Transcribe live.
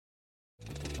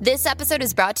This episode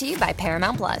is brought to you by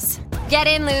Paramount Plus. Get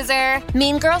in, loser!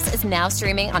 Mean Girls is now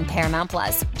streaming on Paramount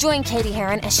Plus. Join Katie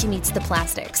Heron as she meets the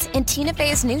plastics in Tina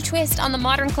Fey's new twist on the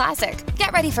modern classic.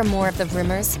 Get ready for more of the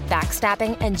rumors,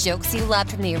 backstabbing, and jokes you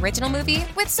loved from the original movie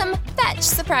with some fetch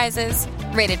surprises.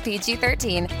 Rated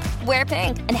PG-13. Wear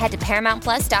pink and head to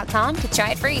ParamountPlus.com to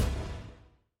try it free.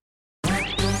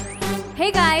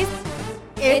 Hey guys!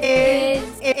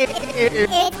 It's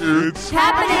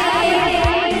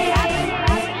happening!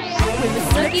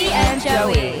 With Snooki and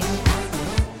Joey.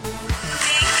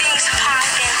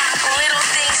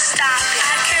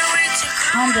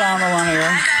 Calm down,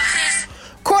 Melania.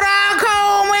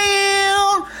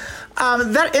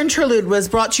 That interlude was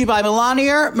brought to you by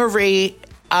Melania Marie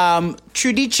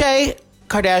Trudice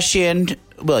Kardashian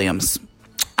Williams.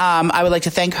 I would like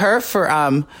to thank her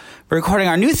for recording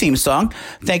our new theme song.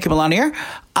 Thank you, Melania.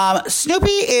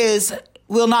 Snoopy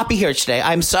will not be here today.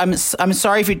 I'm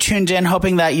sorry if you tuned in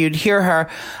hoping that you'd hear her,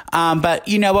 but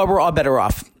you know what? We're all better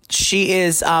off. She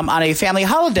is on a family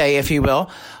holiday, if you will,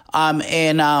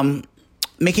 in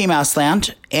Mickey Mouse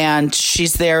Land, and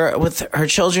she's there with her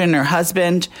children, her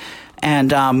husband, and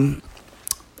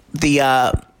the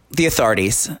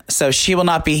authorities. So she will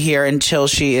not be here until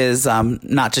she is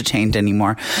not detained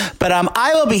anymore. But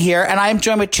I will be here, and I'm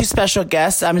joined with two special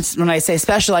guests. When I say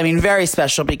special, I mean very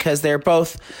special, because they're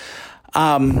both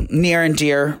near and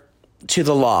dear to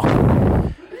the law.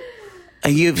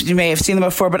 You may have seen them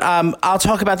before, but I'll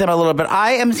talk about them a little bit.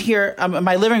 I am here in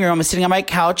my living room. I'm sitting on my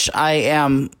couch.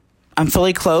 I'm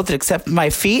fully clothed except my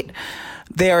feet.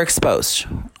 They are exposed.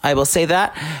 I will say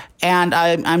that. And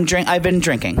I've been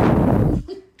drinking.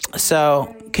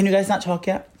 So, can you guys not talk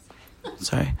yet?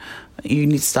 Sorry. You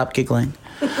need to stop giggling.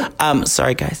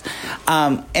 Sorry, guys.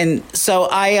 And so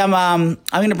I'm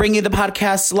going to bring you the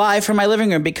podcast live from my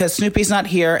living room because Snoopy's not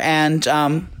here, and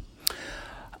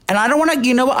I don't want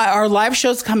to, our live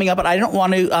show's coming up, but I don't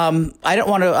want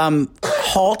to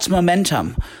halt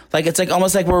momentum. Like, it's like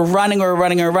almost like we're running,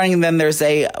 and then there's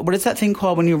what is that thing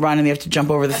called when you run and you have to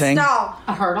jump over the thing? Stall.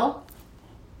 A hurdle?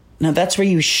 No, that's where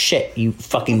you shit, you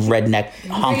fucking redneck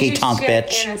honky tonk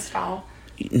bitch. In a stall.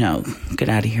 No, get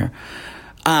out of here.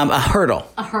 A hurdle.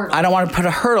 I don't want to put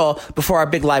a hurdle before our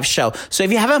big live show. So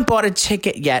if you haven't bought a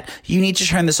ticket yet, you need to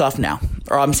turn this off now,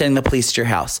 or I'm sending the police to your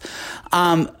house.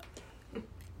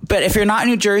 But if you're not in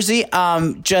New Jersey,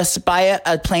 just buy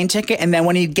a plane ticket, and then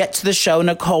when you get to the show,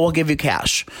 Nicole will give you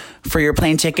cash for your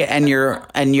plane ticket and your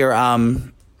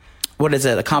what is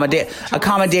it?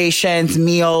 Accommodations,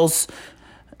 meals.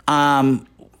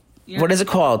 What is it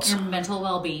called? Your mental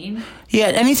well-being. Yeah,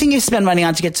 anything you spend money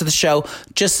on to get to the show,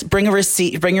 just bring a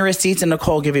receipt. Bring your receipts, and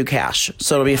Nicole will give you cash,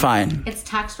 so it'll be fine. It's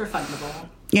tax refundable.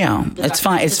 Yeah, it's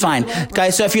fine. It's fine,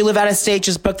 guys. So if you live out of state,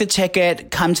 just book the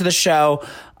ticket. Come to the show.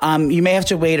 You may have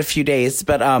to wait a few days,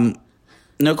 but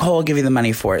Nicole will give you the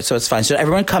money for it, so it's fine. So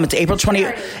everyone come. It's April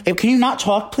 20th. Can you not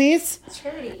talk, please?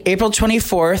 Charity. April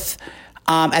 24th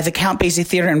at the Count Basie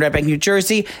Theater in Red Bank, New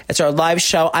Jersey. It's our live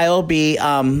show. I will be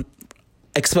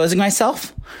exposing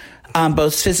myself,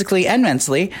 both physically and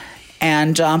mentally,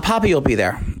 and Poppy will be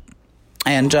there.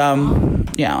 And,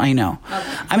 yeah, I know. Okay.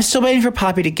 I'm still waiting for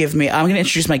Poppy to give me... I'm going to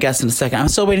introduce my guest in a second. I'm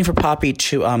still waiting for Poppy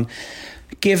to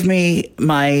give me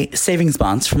my savings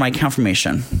bonds for my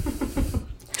confirmation.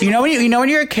 You know when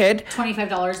you're a kid...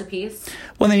 $25 a piece?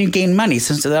 Well, then you gain money.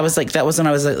 So that was when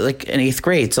I was like in 8th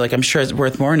grade. So like I'm sure it's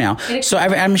worth more now. So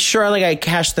I'm sure like I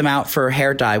cashed them out for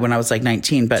hair dye when I was like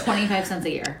 19. But 25 cents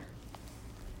a year.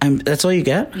 That's all you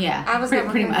get? Yeah, I was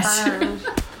pretty much.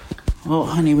 Well,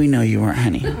 honey, we know you weren't,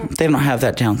 honey. They don't have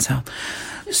that down south.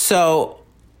 So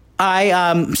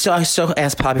I still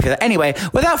asked Poppy for that. Anyway,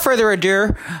 without further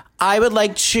ado, I would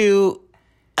like to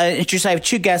introduce. I have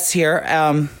two guests here.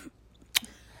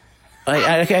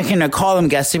 I can call them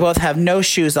guests. They both have no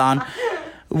shoes on.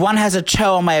 One has a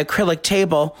toe on my acrylic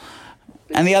table,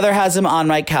 and the other has them on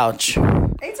my couch.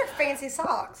 These are fancy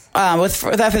socks.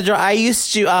 I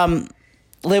used to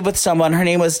live with someone. Her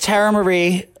name was Tara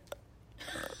Lynn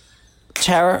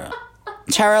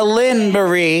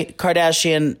Marie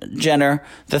Kardashian Jenner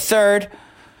III.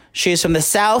 She's from the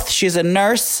South. She's a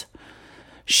nurse.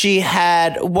 She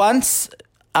had once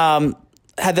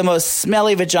had the most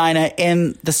smelly vagina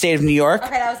in the state of New York.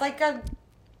 Okay, that was like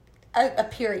a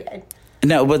period.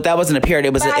 No, but that wasn't a period.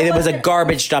 It was a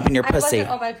garbage dump in your pussy. I wasn't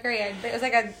on my period, but it was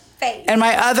like a phase. And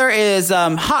my other is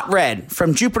Hot Red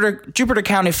from Jupiter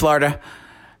County, Florida.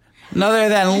 None other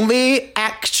than Lee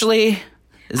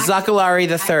Zakalari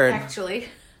III.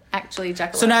 Actually,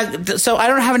 Jackal. So I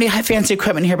don't have any fancy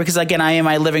equipment here because, again, I am in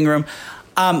my living room.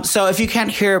 So if you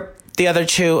can't hear the other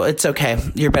two, it's okay.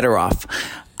 You're better off.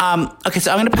 Okay,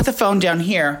 so I'm going to put the phone down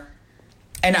here.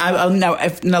 And no,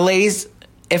 if the ladies,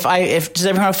 if does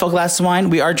everyone have a full glass of wine?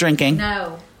 We are drinking.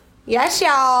 No. Yes,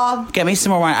 y'all. Get me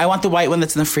some more wine. I want the white one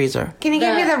that's in the freezer. Can you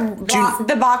give me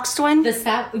the boxed one? You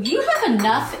have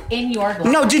enough in your glass.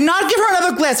 No, do not give her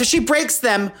another glass. If she breaks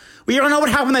them, we don't know what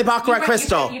happened with my Baccarat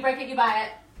crystal. You break it, you buy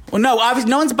it. Well, no,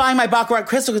 obviously, no one's buying my Baccarat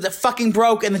crystal because it fucking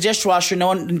broke in the dishwasher.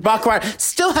 Baccarat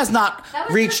still has not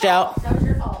reached out. That was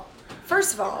your fault.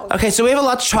 First of all. Okay, so we have a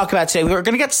lot to talk about today. We're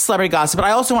going to get to celebrity gossip, but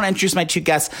I also want to introduce my two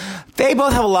guests. They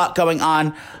both have a lot going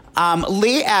on.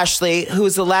 Lee Ashley, who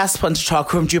is the last one to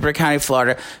talk from Jupiter County,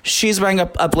 Florida. She's wearing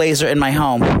a blazer in my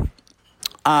home.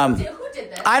 Who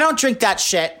did this? I don't drink that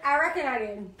shit. I reckon I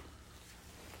did.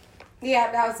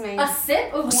 Yeah, that was me. A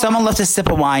sip of wine. Someone left a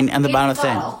sip of wine in the bottom of the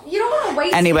thing. You don't want to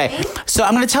waste Anyway, it. so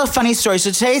I'm going to tell funny stories.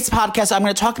 So today's podcast, I'm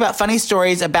going to talk about funny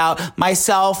stories about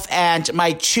myself and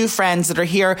my two friends that are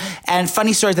here, and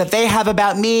funny stories that they have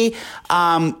about me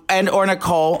or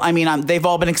Nicole. I mean, they've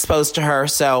all been exposed to her,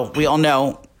 so we all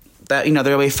know that,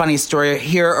 there will be a funny story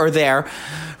here or there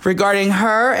regarding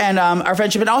her and our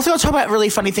friendship. And also I'll talk about really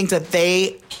funny things that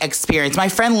they experienced. My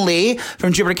friend Lee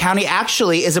from Jupiter County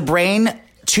actually is a brain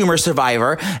tumor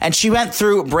survivor, and she went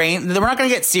through brain. We're not going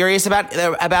to get serious about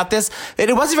this.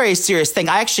 It was a very serious thing.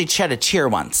 I actually shed a tear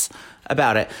once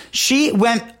about it. She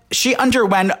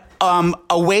underwent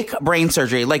awake brain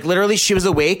surgery. Like, literally, she was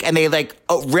awake, and they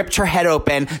ripped her head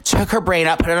open, took her brain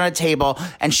up, put it on a table,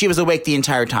 and she was awake the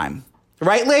entire time.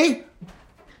 Right, Lee?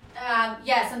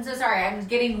 Yes, I'm so sorry. I'm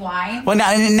getting wine. Well,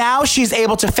 now she's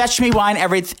able to fetch me wine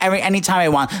anytime I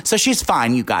want. So she's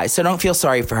fine, you guys. So don't feel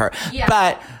sorry for her. Yeah.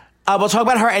 But we'll talk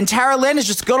about her. And Tara Lynn is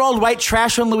just good old white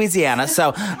trash from Louisiana.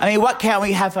 So, I mean, what can't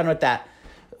we have fun with that?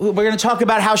 We're going to talk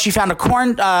about how she found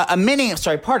a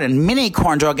mini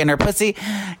corn dog in her pussy.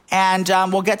 And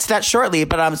we'll get to that shortly.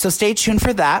 But so stay tuned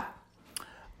for that.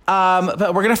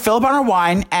 But we're going to fill up on our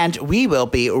wine, and we will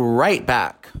be right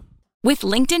back. With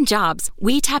LinkedIn Jobs,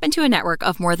 we tap into a network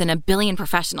of more than 1 billion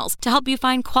professionals to help you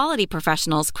find quality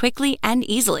professionals quickly and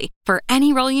easily for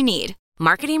any role you need.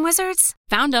 Marketing wizards?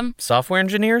 Found them. Software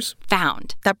engineers?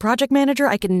 Found. That project manager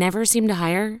I could never seem to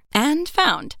hire? And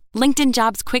found. LinkedIn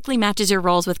Jobs quickly matches your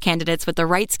roles with candidates with the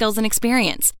right skills and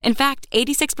experience. In fact,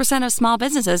 86% of small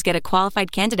businesses get a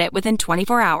qualified candidate within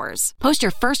 24 hours. Post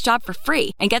your first job for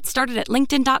free and get started at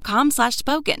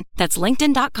linkedin.com/spoken. That's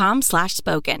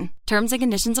linkedin.com/spoken. Terms and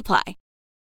conditions apply.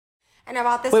 And I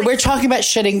bought this. Wait, we're talking about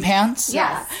shitting pants?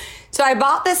 Yeah. So I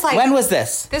bought this When was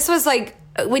this? This was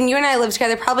when you and I lived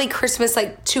together, probably Christmas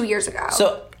 2 years ago.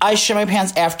 So I shit my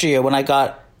pants after you when I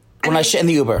shit in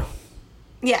the Uber.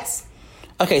 Yes.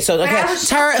 Okay, so Tara,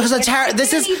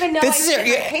 this is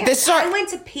I went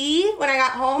to pee when I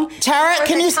got home. Tara,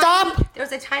 can you stop? There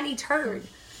was a tiny turd.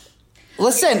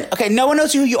 Listen, okay, no one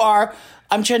knows who you are.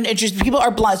 I'm trying to introduce. People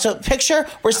are blind. So picture,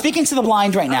 we're speaking to the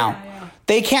blind right now. Yeah.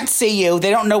 They can't see you.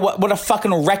 They don't know what a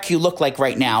fucking wreck you look like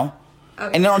right now.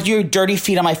 Okay. And they don't do your dirty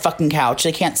feet on my fucking couch.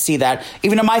 They can't see that.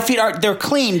 Even though my feet they're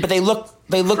clean, but they look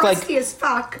crusty as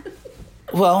fuck.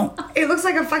 Well, it looks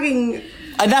like a fucking.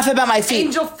 Enough about my feet.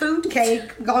 Angel food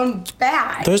cake gone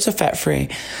bad. Those are fat free.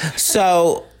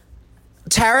 So,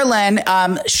 Tara Lynn,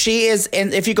 she is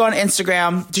in. If you go on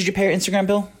Instagram, did you pay your Instagram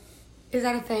bill? Is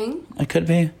that a thing? It could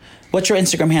be. What's your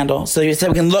Instagram handle? So they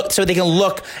can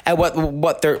look at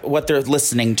what they're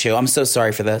listening to. I'm so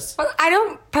sorry for this. Well, I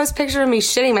don't post pictures of me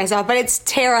shitting myself, but it's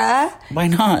Tara. Why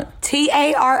not?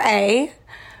 TARA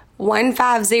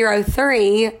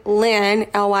 1503 Lynn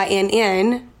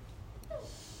LYNN.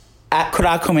 At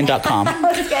kurakumin.com.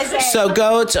 So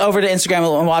go over to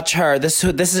Instagram and watch her. This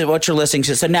is what you're listening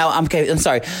to. So now I'm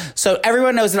sorry. So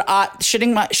everyone knows that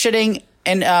shitting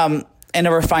in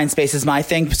a refined space is my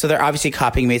thing. So they're obviously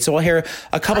copying me. So we'll hear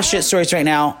a couple shit stories right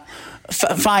now.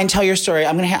 Fine, tell your story.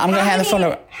 I'm gonna hand the phone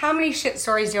over. How many shit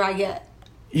stories do I get?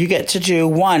 You get to do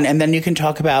one, and then you can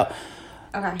talk about.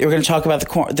 Okay. You're going to talk about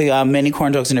the mini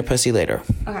corn dogs in your pussy later.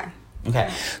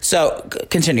 Okay. So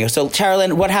continue. So Tara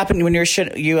Lynn, what happened when you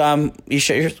shit? You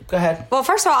shit your? Go ahead. Well,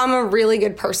 first of all, I'm a really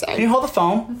good person. Can you hold the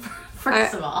phone?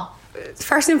 First of all,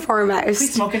 first and foremost,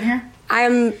 please smoke in here.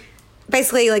 I'm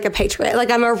basically like a patriot.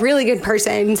 I'm a really good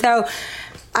person. So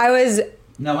I was.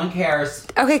 No one cares.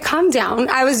 Okay, calm down.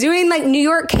 I was doing New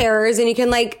York Cares, and you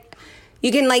can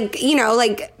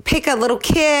pick a little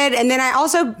kid, and then I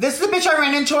also... This is the bitch I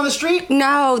ran into on the street?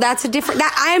 No, that's a different...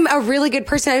 I'm a really good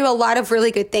person. I do a lot of really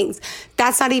good things.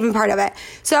 That's not even part of it.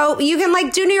 So you can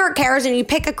do New York Cares, and you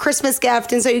pick a Christmas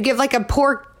gift, and so you give a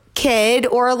poor kid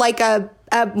or a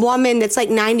woman that's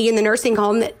 90 in the nursing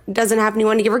home that doesn't have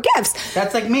anyone to give her gifts.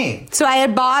 That's like me. So I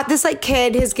had bought this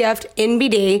kid his gift,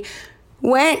 NBD,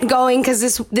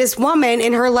 because this woman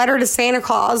in her letter to Santa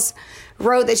Claus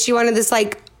wrote that she wanted this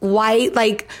like white,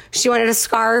 like she wanted a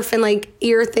scarf and like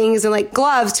ear things and like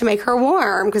gloves to make her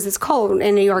warm because it's cold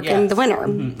in New York in the winter.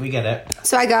 We get it.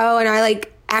 So I go and I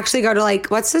like actually go to like,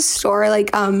 what's this store?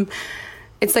 Like,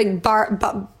 it's like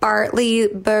Bartley,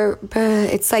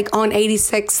 it's like on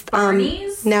 86th.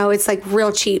 Barney's? No, it's like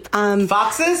real cheap.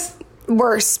 Foxes?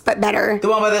 Worse, but better. The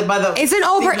one by the It's an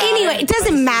over. Anyway, it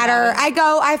doesn't matter. I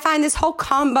go, I find this whole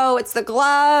combo. It's the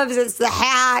gloves, it's the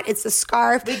hat, it's the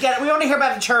scarf. We get it. We want to hear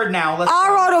about the turd now. Let's All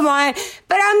go. rolled them on.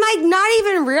 But I'm like not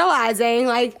even realizing,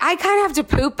 like, I kind of have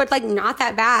to poop, but like not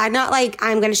that bad. Not like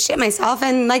I'm going to shit myself.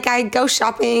 And like I go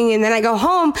shopping and then I go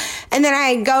home and then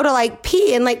I go to like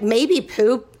pee and like maybe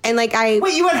poop. And like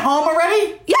Wait, you went home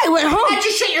already? Yeah, I went home. How'd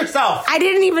you shit yourself? I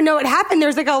didn't even know what happened.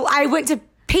 There's like I went to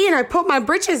pee and I put my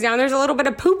britches down. There's a little bit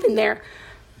of poop in there.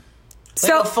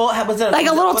 So a full, was it like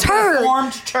a little turd, a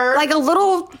formed turd, like a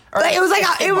little. Or It was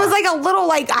like a little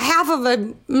like a half of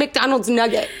a McDonald's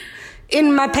nugget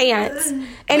in my pants,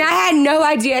 and I had no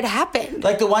idea it happened.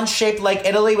 like the one shaped like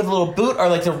Italy with a little boot, or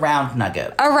like the round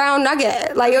nugget. A round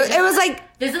nugget, like it was like.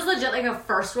 This is legit like a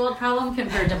first world problem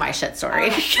compared to my shit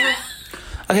story.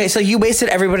 Okay, so you wasted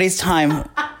everybody's time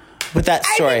with that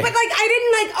story. But like I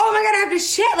didn't like. Oh my god, I have to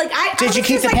shit. Like Did you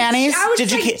keep the panties? I was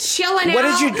Did you like keep chilling What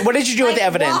out. What did you do with like, the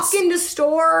evidence? Walk into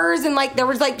stores and like there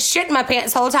was like shit in my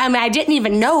pants the whole time and I didn't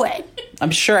even know it.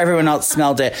 I'm sure everyone else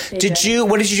smelled it. What did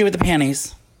you do with the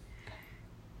panties?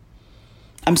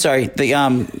 I'm sorry,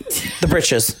 the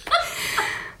britches.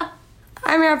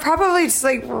 I mean, I probably just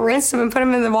like rinsed them and put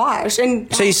them in the wash.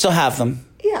 And So you still have them?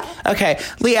 yeah. Okay,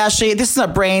 Lee Ashley, this is a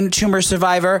brain tumor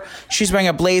survivor. She's wearing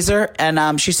a blazer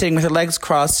and she's sitting with her legs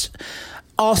crossed,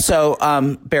 also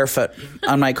barefoot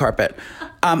on my carpet.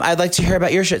 I'd like to hear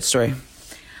about your shit story.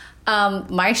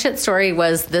 My shit story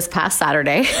was this past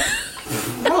Saturday.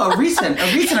 Oh, a recent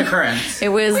occurrence. It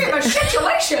was A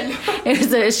situation. it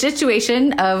was a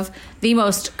situation of the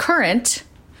most current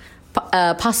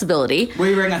possibility. Were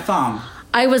you wearing a thong?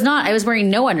 I was not. I was wearing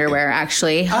no underwear,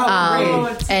 actually.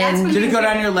 Great. And Did it go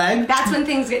down your leg? That's when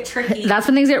things get tricky. that's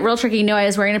when things get real tricky. No, I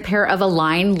was wearing a pair of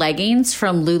Align leggings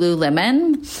from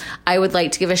Lululemon. I would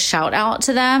like to give a shout out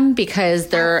to them because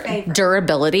their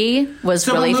durability was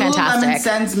really when Lululemon fantastic.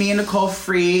 sends me and Nicole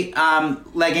free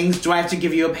leggings, do I have to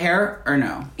give you a pair or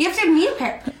no? You have to have me a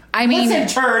pair. I mean, Listen,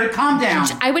 turd, calm down.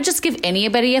 I would just give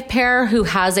anybody a pair who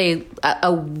has a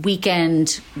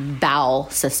weakened bowel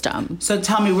system. So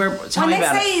tell me When about they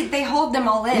it. say they hold them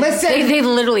all in. Listen, They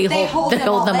literally They hold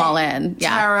them all in.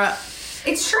 Yeah. Tara.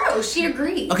 It's true. She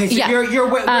agrees. Okay, so Yeah. you're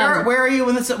where are you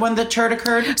when the turd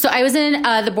occurred? So I was in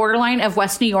the borderline of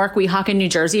West New York, Weehawken, New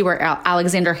Jersey, where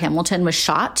Alexander Hamilton was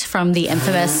shot from the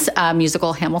infamous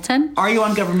musical Hamilton. Are you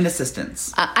on government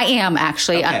assistance? I am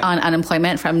actually Okay. on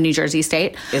unemployment from New Jersey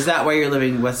State. Is that where you're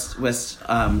living? West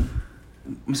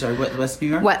New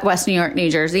York? West New York, New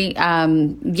Jersey.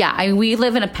 We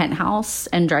live in a penthouse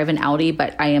and drive an Audi,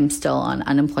 but I am still on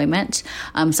unemployment.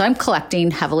 So I'm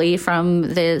collecting heavily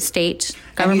from the state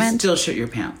government. And you still shit your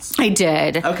pants. I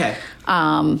did. Okay.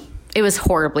 It was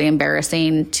horribly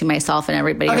embarrassing to myself and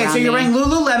everybody Okay, around so you're me. wearing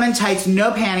Lululemon tights,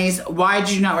 no panties. Why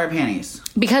did you not wear panties?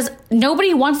 Because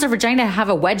nobody wants their vagina to have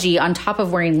a wedgie on top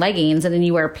of wearing leggings and then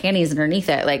you wear panties underneath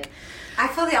it. Like, I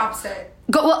feel the opposite.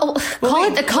 call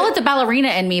it the ballerina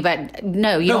in me, but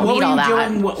no, you don't what need were all you that.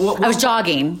 doing? What- I was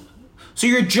jogging. So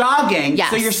you're jogging. Yes.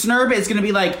 So your snurb is going to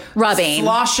be like Rubbing.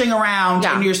 sloshing around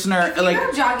Yeah. in your snurb. If you Like,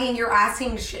 go jogging, you're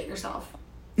asking to shit yourself.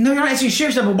 no, you're not asking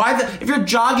shit yourself. But if you're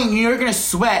jogging, you're going to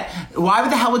sweat. Why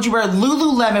the hell would you wear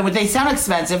Lululemon? When they sound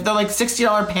expensive, they're like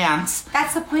 $60 pants.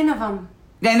 That's the point of them.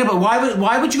 I know, but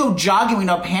why would you go jogging with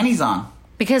no panties on?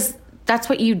 Because that's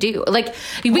what you do. Like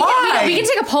we Why? can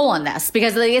take a poll on this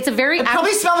because like, it's a very It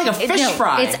probably smell like a fish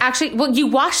fry. It's actually you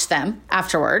wash them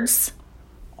afterwards.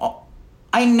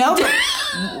 I know,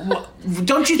 but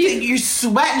don't you think you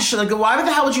sweat and shit? Like, why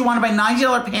the hell would you want to buy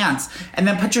 $90 pants and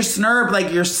then put your snurb,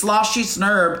 like your sloshy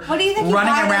snurb, What do you think you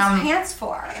running buy around? those pants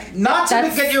for? Not to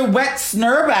That's- get your wet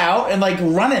snurb out and like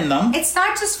run in them. It's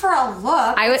not just for a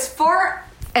look. It's for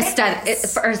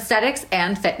fitness. For aesthetics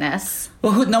and fitness.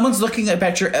 Well, no one's looking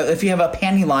at your if you have a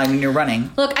panty line when you're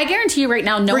running. Look, I guarantee you right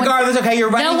now, Regardless, okay, you're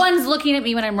running. No one's looking at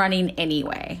me when I'm running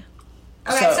anyway.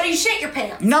 Okay, so you shit your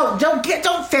pants. No, don't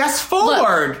fast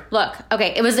forward. Look.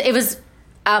 Okay, it was.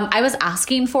 I was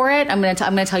asking for it. I'm gonna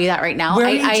tell you that right now. Where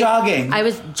were you jogging? I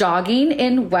was jogging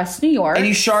in West New York. And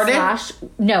you sharted?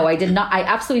 No, I did not. I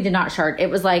absolutely did not shart. It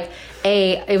was like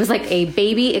a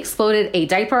baby exploded a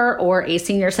diaper or a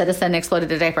senior citizen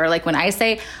exploded a diaper. Like when I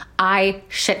say I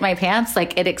shit my pants,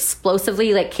 like it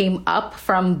explosively like came up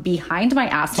from behind my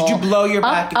asshole. Did you blow your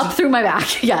back? Up through my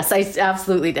back? Yes, I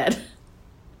absolutely did.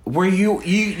 Were you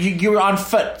were on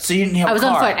foot, so you didn't have I was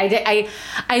car. on foot.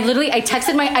 I literally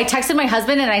texted my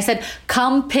husband and I said,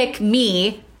 "Come pick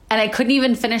me." And I couldn't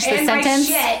even finish the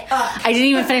sentence. I didn't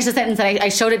even finish the sentence, and I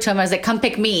showed it to him. I was like, "Come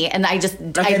pick me," and I just I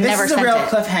never this is sent a real it.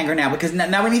 cliffhanger now, because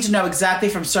now we need to know exactly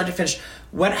from start to finish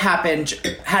what happened.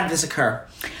 How did this occur?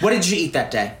 What did you eat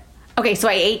that day? Okay, so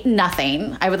I ate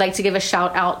nothing. I would like to give a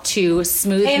shout out to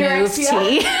Smooth Move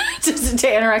Tea, to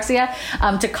Anorexia,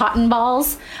 to Cotton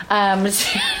Balls. No,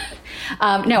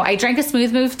 I drank a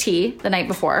Smooth Move tea the night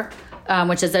before,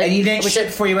 which is and you didn't shit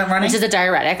before you went running, which is a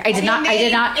diuretic.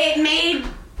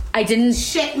 I didn't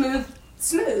shit move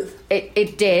smooth.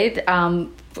 It did.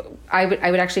 I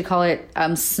would actually call it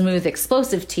smooth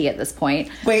explosive tea at this point.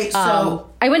 Wait, so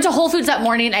I went to Whole Foods that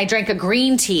morning. I drank a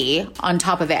green tea on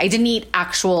top of it. I didn't eat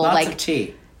actual lots of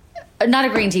tea. Not a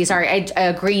green tea. Sorry,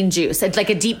 a green juice. It's like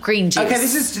a deep green juice.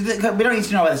 Okay, we don't need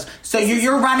to know about this. So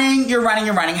you're running.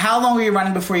 How long were you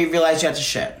running before you realized you had to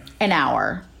shit? An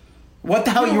hour. What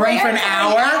the hell? You ran for an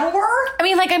hour? I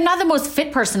mean, like, I'm not the most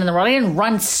fit person in the world. I didn't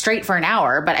run straight for an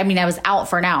hour, but I mean, I was out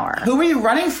for an hour. Who were you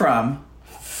running from?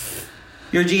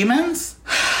 Your demons?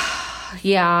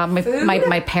 Yeah,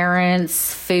 my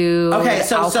parents, food,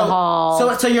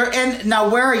 alcohol. So you're in now.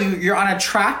 Where are you? You're on a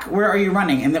track. Where are you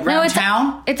running? Around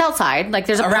town? It's outside. Like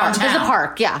there's a around park. Town. There's a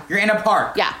park. Yeah. You're in a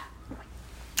park. Yeah.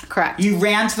 Correct. You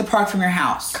ran to the park from your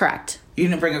house. Correct. You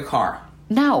didn't bring a car.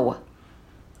 No.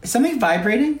 Is something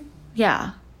vibrating?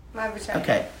 Yeah.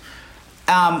 Okay.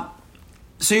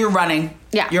 So you're running.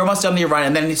 Yeah. You're almost done with your run,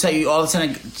 and then you say, all of a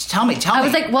sudden, tell me. I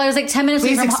was like 10 minutes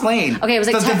Please away from explain. Okay, it was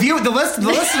like the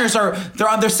listeners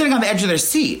they're sitting on the edge of their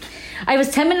seat. I was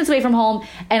 10 minutes away from home,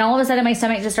 and all of a sudden my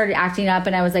stomach just started acting up,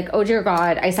 and I was like, oh dear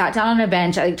God. I sat down on a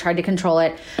bench. I tried to control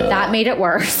it. That made it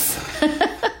worse.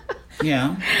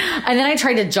 Yeah. And then I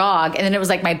tried to jog, and then it was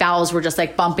like my bowels were just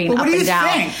like bumping up and down.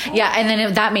 Think? Yeah, and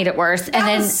then that made it worse. And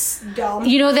then dumb.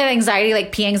 You know that anxiety,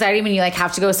 like pee anxiety, when you like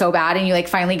have to go so bad, and you like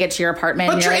finally get to your apartment.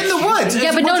 But and you're like, in the woods.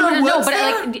 Yeah, but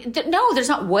no, there's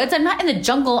not woods. I'm not in the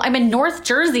jungle. I'm in North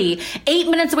Jersey, 8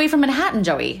 minutes away from Manhattan,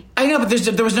 Joey. I know, but there's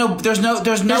no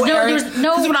area.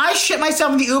 Because when I shit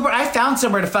myself in the Uber, I found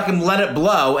somewhere to fucking let it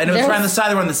blow, and it was around the side.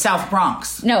 They were in the South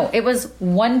Bronx. No, it was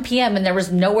 1 p.m. and there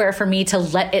was nowhere for me to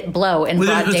let it blow in broad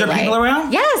daylight. Was there people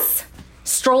around? Yes.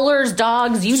 Strollers,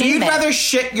 dogs, you name it. So you'd rather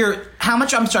shit your how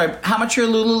much your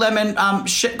Lululemon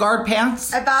shit guard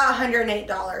pants? About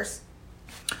 $108.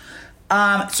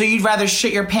 So you'd rather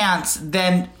shit your pants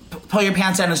than pull your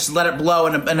pants down and just let it blow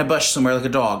in a bush somewhere like a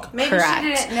dog. Maybe correct.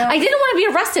 She didn't know. I didn't want to be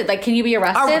arrested. Like, can you be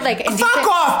arrested? Fuck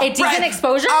off! Decent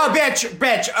exposure? Oh,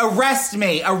 bitch, arrest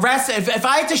me. If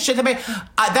I had to shit the baby,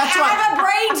 that's why. I have a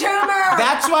brain tumor.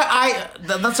 That's why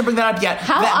let's not bring that up yet.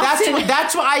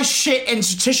 That's why I shit in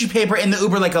tissue paper in the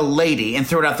Uber like a lady and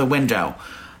threw it out the window.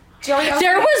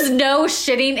 There was no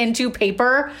shitting into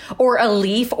paper or a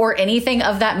leaf or anything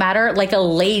of that matter like a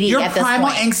lady at this point. Your primal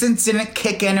instincts didn't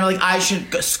kick in and like, I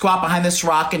should squat behind this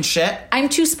rock and shit? I'm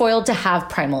too spoiled to have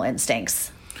primal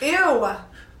instincts. Ew.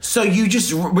 So you just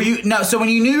so when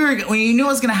you knew it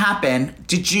was gonna happen,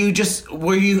 did you just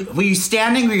were you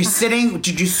standing, were you sitting,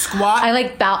 did you squat?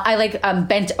 I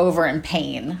bent over in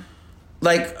pain.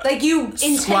 Like you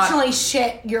intentionally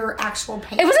shit your actual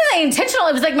pants. It wasn't that intentional.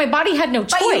 It was like my body had no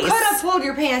choice. But you could have pulled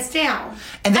your pants down.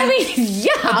 And then,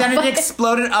 yeah. But then it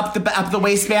exploded up the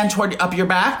waistband toward up your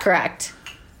back. Correct.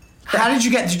 How did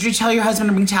you tell your husband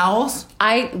to bring towels?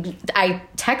 I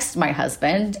texted my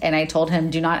husband and I told him,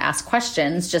 do not ask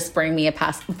questions. Just bring me a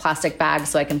plastic bag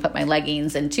so I can put my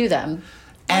leggings into them.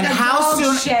 And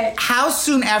how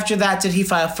soon after that did he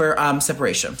file for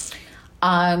separation?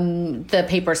 The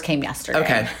papers came yesterday.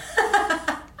 Okay.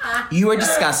 You are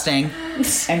disgusting,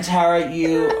 and Tara,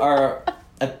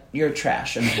 you're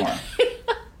trash and whore.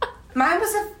 Mine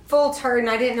was a full turd, and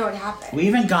I didn't know what happened. We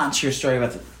even got to your story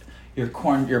about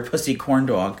your pussy corn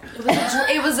dog.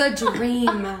 It was a dream,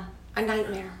 a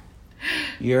nightmare.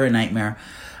 You're a nightmare.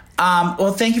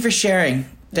 Well, thank you for sharing.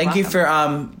 Thank you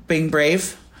for being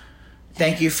brave.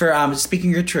 Thank you for speaking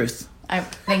your truth.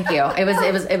 Thank you.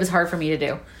 It was hard for me to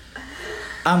do.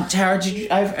 Tara,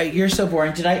 you're so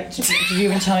boring. Did you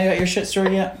even tell me about your shit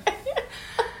story yet?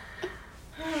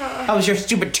 I was your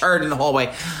stupid turd in the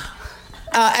hallway.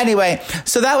 Anyway,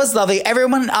 so that was lovely.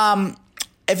 Everyone,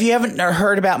 if you haven't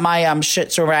heard about my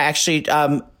shit story, I actually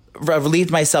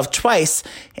relieved myself twice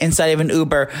inside of an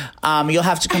Uber. You'll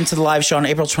have to come to the live show on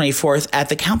April 24th at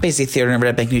the Count Basie Theater in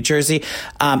Red Bank, New Jersey,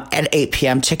 at 8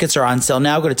 p.m. Tickets are on sale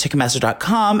now. Go to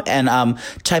Ticketmaster.com and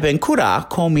type in Kura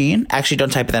Komin. Actually,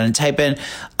 don't type that in. Type in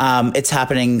it's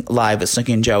happening live with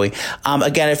Snooki and Joey.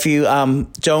 Again, if you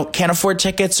can't afford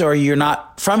tickets or you're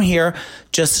not from here,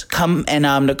 just come and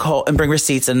Nicole and bring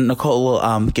receipts, and Nicole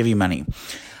will give you money.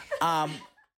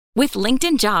 With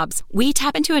LinkedIn Jobs, we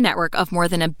tap into a network of more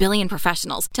than 1 billion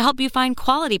professionals to help you find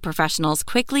quality professionals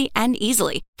quickly and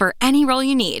easily for any role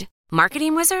you need.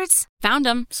 Marketing wizards? Found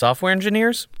them. Software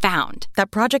engineers? Found.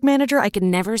 That project manager I could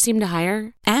never seem to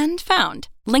hire? And found.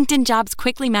 LinkedIn Jobs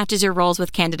quickly matches your roles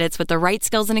with candidates with the right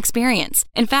skills and experience.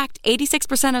 In fact,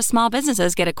 86% of small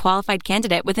businesses get a qualified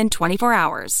candidate within 24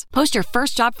 hours. Post your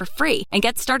first job for free and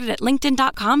get started at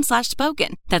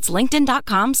linkedin.com/spoken. That's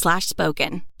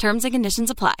linkedin.com/spoken. Terms and conditions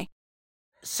apply.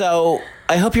 So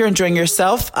I hope you're enjoying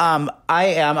yourself. I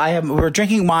am. We're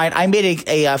drinking wine. I made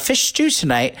a fish stew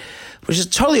tonight, which is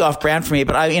totally off brand for me.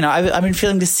 But I've been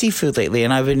feeling the seafood lately,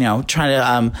 and I've been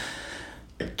trying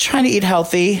to eat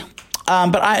healthy.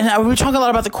 But we talk a lot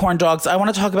about the corn dogs. I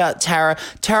want to talk about Tara.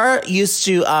 Tara used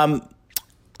to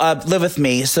live with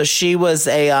me, so she was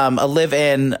a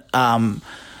live-in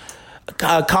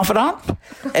confidant.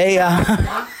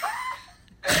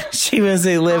 She was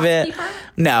a live-in.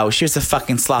 No, she was a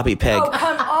fucking sloppy pig. Oh,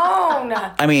 come on.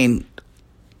 I mean,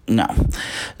 no.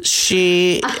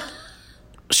 She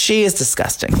is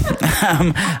disgusting.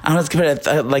 I'm just gonna put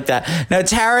it like that. No,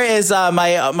 Tara is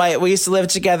my. We used to live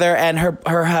together, and her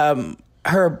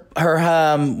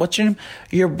what's your name?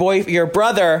 Your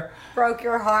brother Broke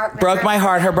your heart. broke my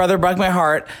heart. Her brother broke my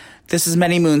heart. This is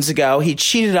many moons ago. He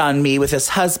cheated on me with his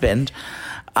husband.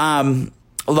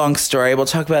 Long story. We'll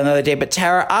talk about it another day. But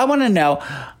Tara, I want to know.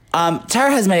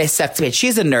 Tara has made a sex mate.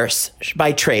 She's a nurse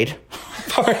by trade.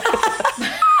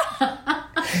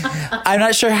 I'm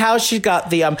not sure how she got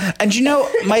the and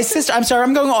my sister. I'm sorry,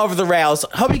 I'm going all over the rails.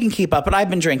 Hope you can keep up, but I've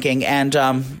been drinking, and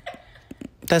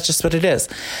that's just what it is.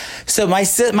 So my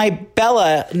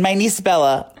niece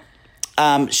Bella,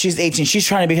 she's 18. She's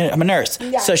trying to become a nurse.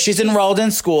 Yeah. So she's enrolled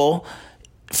in school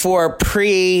for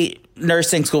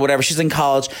pre-nursing school, whatever. She's in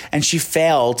college, and she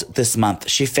failed this month.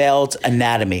 She failed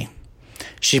anatomy.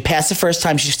 She passed the first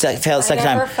time. She failed the second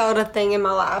time. I never failed a thing in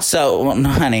my life. So,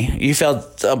 honey, you failed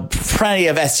plenty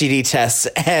of STD tests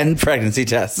and pregnancy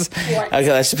tests. What?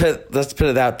 Okay, let's put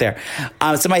it out there.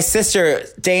 So my sister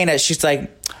Dana, she's like,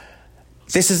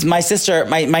 this is my sister.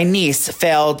 My niece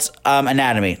failed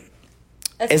anatomy.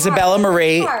 It's Isabella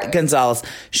Marie Gonzalez.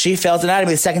 She failed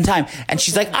anatomy the second time, and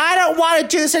she's like, I don't want to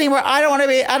do this anymore. I don't want to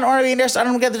be a nurse. I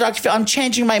don't want to get the doctor. I'm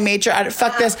changing my major.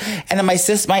 Fuck this. And then my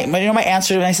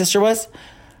answer to my sister was,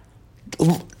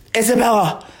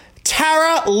 Isabella,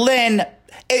 Tara Lynn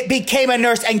became a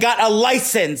nurse and got a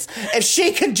license. If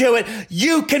she can do it,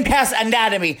 you can pass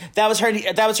anatomy. That was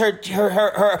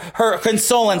her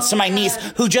consolence to my niece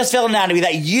who just failed anatomy.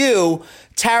 That you,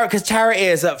 Tara, because Tara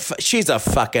she's a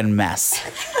fucking mess.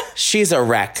 She's a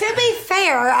wreck. To be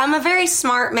fair, I'm a very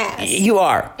smart mess. You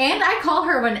are. And I call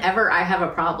her whenever I have a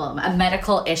problem, a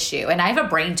medical issue, and I have a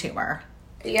brain tumor.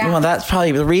 Yeah. Well, that's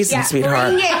probably the reason,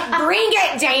 sweetheart. Bring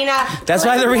it, Dana. That's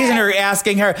why the reason you're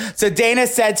asking her. So Dana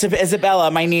said to Isabella,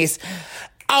 my niece,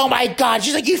 oh my God,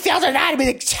 she's like, you failed anatomy.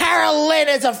 Like, Tara Lynn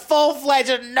is a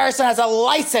full-fledged nurse and has a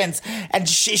license. And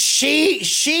she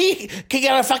can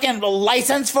get a fucking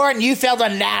license for it, and you failed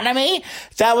anatomy?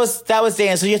 That was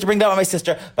Dana. So you have to bring that with my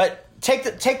sister. But take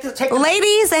the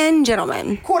ladies and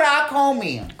gentlemen. Kura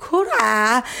komi.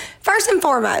 Kura. First and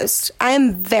foremost, I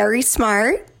am very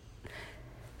smart.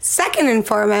 Second and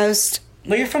foremost,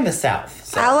 well, you're from the South.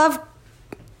 So.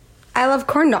 I love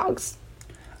corn dogs.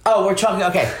 Oh, we're talking.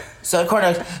 Okay, so corn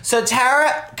dogs. So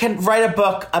Tara can write a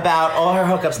book about all her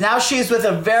hookups. Now she's with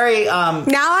a very. Now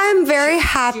I'm very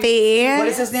happy. What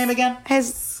is his name again?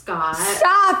 Scott.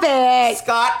 Stop it.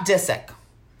 Scott Disick.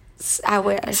 I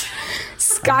wish.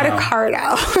 Scott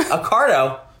Accardo.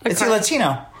 Accardo. Is he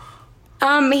Latino?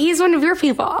 He's one of your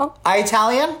people.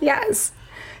 Italian? Yes.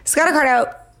 Scott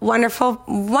Accardo. Wonderful,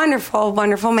 wonderful,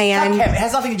 wonderful man. Okay, it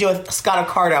has nothing to do with Scott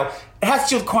Accardo. It has to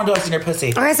do with corn dogs in your pussy.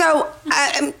 Okay, so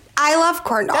I love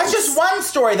corn dogs. That's just one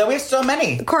story, though. We have so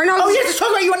many. Corn dogs. Oh, you have to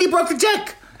talk about you when you broke the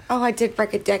dick. Oh, I did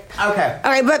break a dick. Okay. All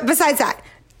right, but besides that,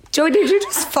 Joey, did you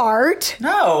just fart?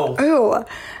 No. Ooh.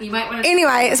 You might want to.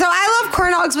 Anyway, so I love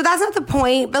corn dogs, but that's not the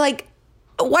point. But like,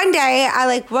 one day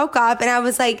I woke up and I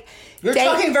was like. You're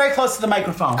talking very close to the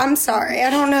microphone. I'm sorry.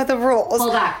 I don't know the rules. Pull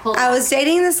back. I was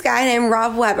dating this guy named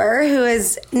Rob Weber, who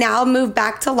has now moved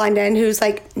back to London, who's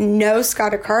like no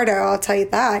Scott Accardo, I'll tell you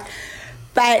that.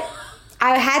 But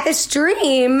I had this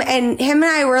dream, and him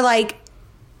and I were like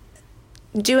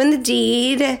doing the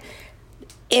deed,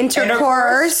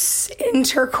 intercourse.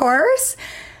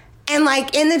 And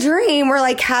like in the dream, we're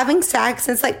like having sex,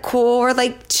 and it's like cool. We're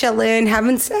like chilling,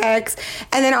 having sex,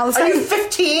 and then all of a sudden, Are you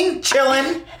 15,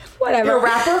 chilling? Whatever. You're a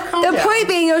rapper? Calm the down. point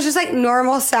being, it was just like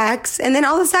normal sex, and then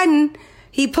all of a sudden,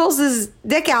 he pulls his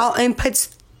dick out and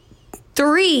puts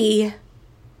 3,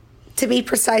 to be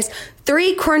precise,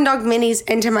 3 corn dog minis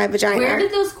into my vagina. Where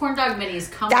did those corn dog minis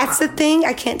come That's from? the thing.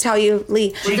 I can't tell you,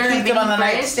 Lee. Did you there a keep them on the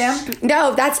mini fridge? nightstand?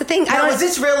 No, that's the thing. Now, is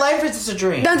this real life or is this a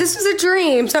dream? No, this was a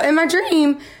dream. So in my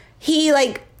dream, he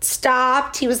like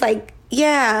stopped. He was like,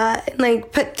 yeah, and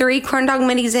like put 3 corn dog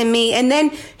minis in me. And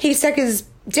then he stuck his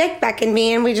dick back in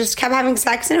me and we just kept having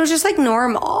sex and it was just like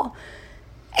normal.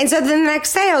 And so then the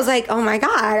next day I was like, oh my God,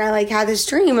 I like had this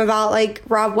dream about like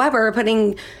Rob Weber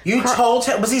putting... You told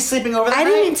him, was he sleeping over that I night?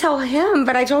 didn't tell him,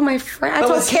 but I told my friend. I But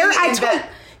told was he Karen. I in told bed?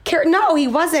 Karen. No, he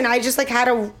wasn't. I just like had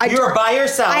a... You were by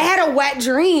yourself. I had a wet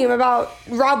dream about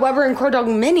Rob Weber and corn dog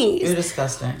minis. You're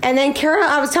disgusting. And then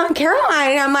I was telling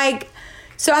Caroline, I'm like,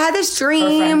 so I had this Her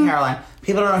dream. friend Caroline.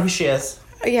 People don't know who she is.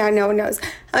 Yeah, no one knows.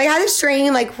 Like, I had this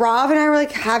dream, like Rob and I were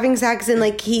like having sex, and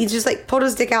like he just like pulled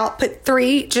his dick out,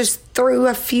 just threw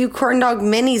a few corn dog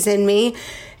minis in me,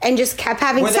 and just kept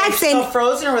having Were they sex. still And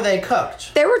frozen or were they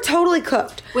cooked? they were totally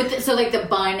cooked. So like the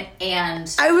bun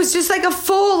and... I was just like a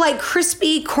full like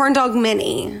crispy corn dog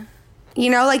mini. You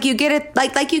know, like you get it,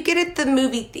 like you get it at the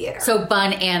movie theater. So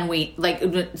bun and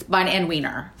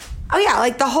wiener. Oh yeah,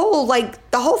 like the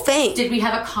whole thing. Did we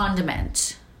have a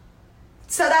condiment?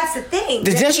 So that's the thing.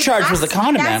 The that discharge people was the ask-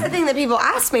 condiment. That's the thing that people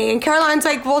ask me. And Caroline's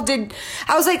like, well,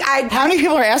 I was like, How many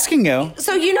people are asking you?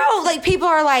 So, you know, like people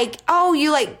are like, oh,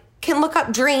 you like can look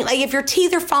up dream. Like if your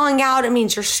teeth are falling out, it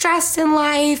means you're stressed in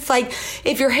life. Like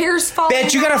if your hair's falling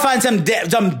Bitch, you gotta out- find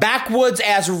some backwoods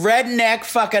ass redneck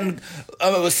fucking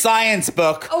science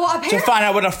book Oh, well, to apparently- find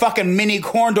out what a fucking mini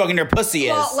corn dog in your pussy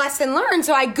is. Well, lesson learned.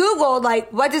 So I Googled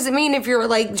like, what does it mean if you're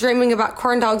like dreaming about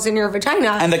corn dogs in your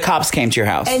vagina? And the cops came to your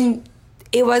house. And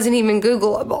it wasn't even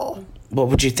Googleable. What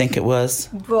would you think it was?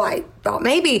 Well, I thought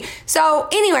maybe. So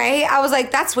anyway, I was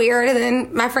like, that's weird. And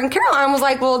then my friend Caroline was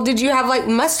like, well, did you have like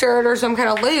mustard or some kind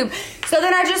of lube? So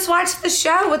then I just watched the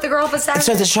show with the girl beside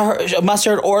So me. it's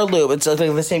mustard or lube. It's like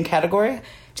the same category?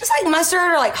 Just like mustard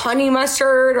or like honey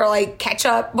mustard or like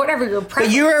ketchup, whatever your preference.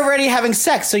 But you were already having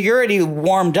sex, so you're already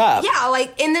warmed up. Yeah,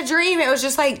 like in the dream, it was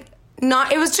just like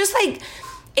it was just like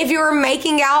if you were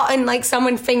making out and like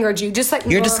someone fingered you, just like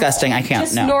You're normal. disgusting. I can't,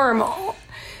 Just no. normal.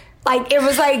 Like it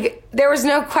was like there was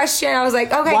no question. I was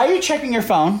like, okay. Why are you checking your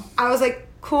phone? I was like,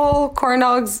 cool, corn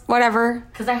dogs, whatever.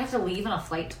 Because I have to leave on a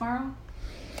flight tomorrow.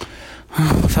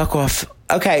 Fuck off.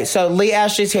 Okay, so Lee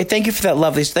Ashley's here. Thank you for that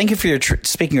lovely. Thank you for your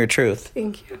speaking your truth.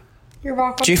 Thank you. You're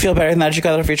welcome. Do you feel better than that? You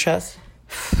got it off your chest?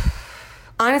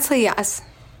 Honestly, yes.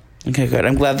 Okay, good.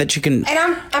 I'm glad that you can.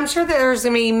 And I'm sure that there's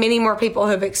gonna be many more people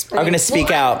who've experienced. Are going to speak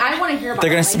out. I want to hear about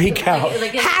They're gonna it. speak out.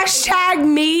 Hashtag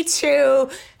me too.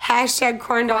 Hashtag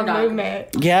corn dog dog. movement.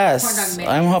 Yes, Corn dog mix.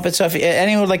 I'm hoping so. If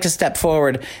anyone would like to step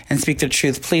forward and speak their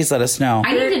truth, please let us know.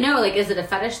 I need to know, like, is it a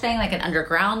fetish thing, like an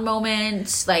underground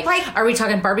moment? Like are we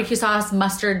talking barbecue sauce,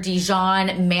 mustard,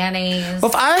 Dijon, mayonnaise? Well,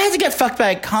 if I had to get fucked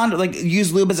by a condom, like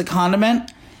use lube as a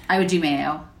condiment, I would do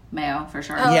mayo. Mayo, for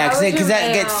sure. yeah, I would do because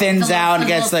that mayo. gets thins It's a out and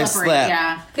little gets like slippery, slip.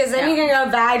 Yeah. Because then you can go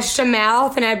vag to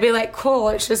mouth, and I'd be like, cool,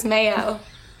 it's just mayo.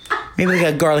 Maybe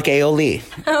like a garlic aioli,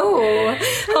 Oh,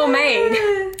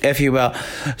 homemade. if you will.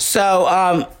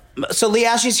 So Lee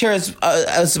Ashley's here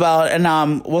as well,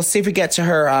 and we'll see if we get to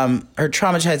her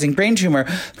traumatizing brain tumor.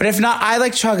 But if not, I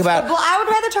like to talk about. Well, I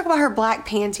would rather talk about her black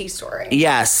panty story.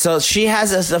 Yes, so she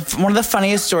has one of the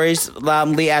funniest stories,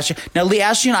 Lee Ashley. Now, Lee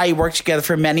Ashley and I worked together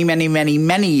for many, many, many,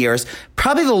 many years.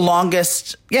 Probably the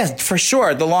longest, yes, for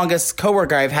sure, the longest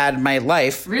coworker I've had in my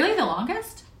life. Really, the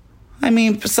longest? I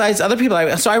mean, besides other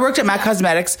people. So I worked at MAC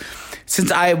Cosmetics since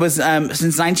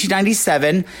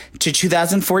 1997 to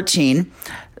 2014.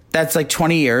 That's like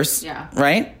 20 years, Yeah.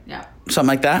 right? Yeah. Something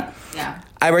like that. Yeah.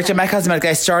 I worked at MAC Cosmetics.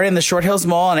 I started in the Short Hills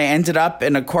Mall, and I ended up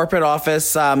in a corporate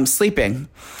office sleeping.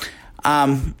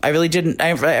 I really didn't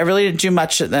do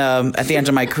much at the end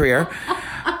of my career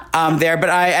there.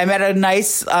 But I met a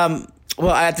nice.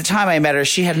 Well, at the time I met her,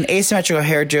 she had an asymmetrical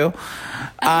hairdo.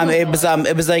 It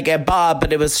was like a bob,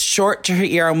 but it was short to her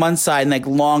ear on one side and like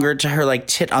longer to her like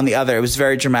tit on the other. It was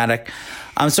very dramatic.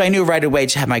 So I knew right away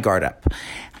to have my guard up.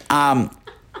 And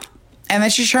then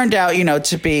she turned out,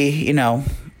 to be,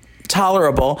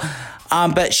 tolerable.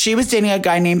 But she was dating a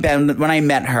guy named Ben when I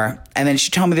met her. And then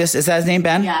she told me this. Is that his name,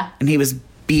 Ben? Yeah. And he was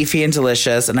beefy and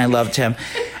delicious, and I loved him.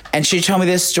 And she told me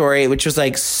this story, which was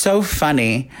like so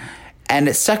funny. and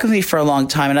it stuck with me for a long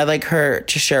time, and I'd like her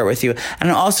to share it with you. And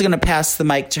I'm also going to pass the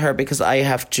mic to her because I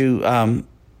have to...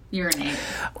 urinate.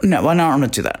 No, well, no, I'm going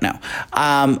to do that. No.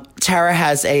 Tara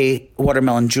has a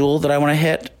watermelon jewel that I want to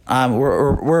hit.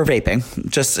 We're vaping.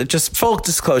 Just full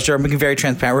disclosure. I'm being very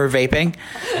transparent. We're vaping.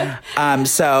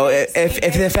 So if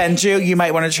it offends you, you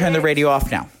might want to turn the radio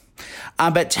off now.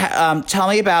 But tell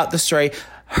me about the story.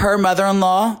 Her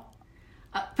mother-in-law.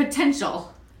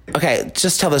 Potential. Okay,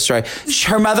 just tell the story.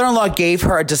 Her mother-in-law gave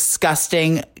her a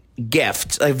disgusting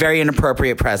gift, a very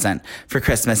inappropriate present for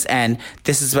Christmas, and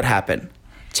this is what happened.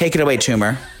 Take it away,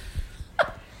 Toomer.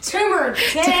 Toomer,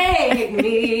 take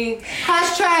me.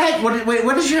 Hashtag.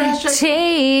 What is your hashtag?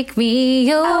 Take me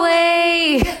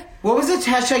away. What was the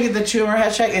hashtag? The Toomer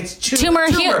hashtag? It's Toomer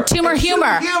humor.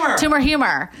 Toomer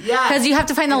humor. Yeah. Because you have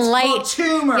to find the light.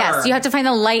 Toomer. Yes, you have to find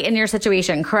the light in your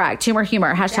situation. Correct. Toomer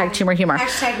humor. Hashtag Toomer humor.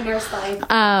 Hashtag nurse life.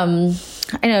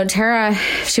 I know Tara.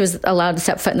 She was allowed to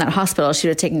step foot in that hospital. She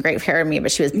would have taken great care of me,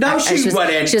 but she was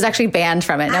wouldn't. She was actually banned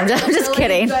from it. No, I'm just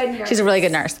kidding. She's a really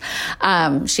good nurse.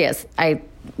 She is. I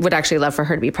would actually love for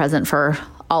her to be present for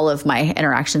all of my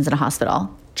interactions in a hospital.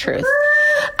 Truth.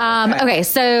 Okay,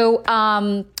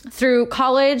 so through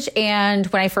college and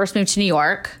when I first moved to New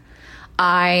York,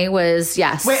 I was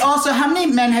Wait. Also, how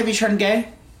many men have you turned gay?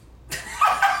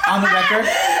 On the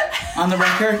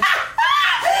record.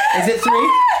 Is it 3?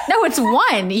 No, it's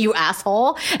 1, you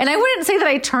asshole. And I wouldn't say that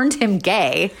I turned him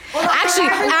gay.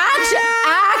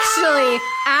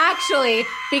 Actually,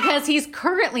 because he's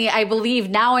currently, I believe,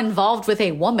 now involved with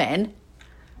a woman.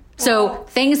 So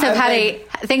things have had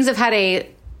a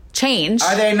change.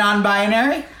 Are they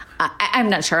non-binary? I'm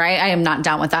not sure. I am not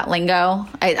down with that lingo.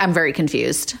 I'm very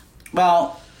confused.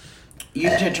 Well, you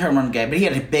did turn one gay, but he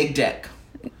had a big dick.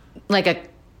 Like a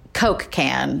Coke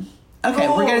can. Okay,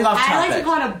 we're getting off topic. I like to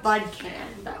call it a Bud can.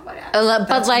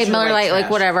 Bud Light, Miller Light,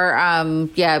 like whatever.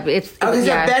 It's... Okay, so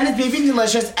Ben is Beefy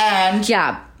Delicious and...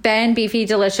 Yeah, Ben, Beefy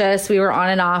Delicious. We were on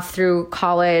and off through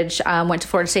college. Went to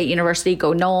Florida State University.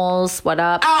 Go Noles. What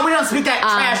up? Oh, we don't speak that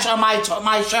trash on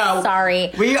my show. Sorry.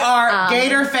 We are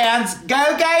Gator fans.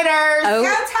 Go Gators! Oh.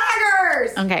 Go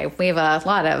Tigers! Okay, we have a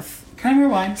lot of... Can I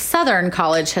rewind? Southern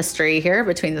college history here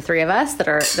between the three of us that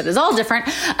is all different.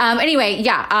 Anyway,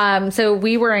 so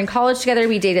we were in college together.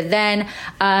 We dated then.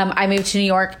 I moved to New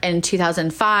York in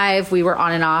 2005. We were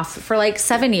on and off for like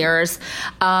 7 years.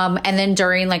 And then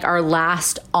during like our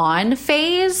last on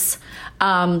phase,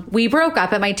 we broke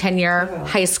up at my 10-year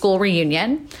high school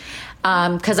reunion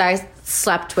because I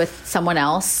slept with someone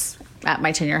else at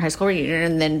my 10-year high school reunion,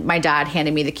 and then my dad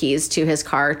handed me the keys to his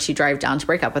car to drive down to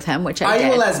break up with him, which I did. Are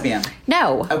you a lesbian?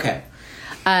 No. Okay.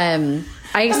 No.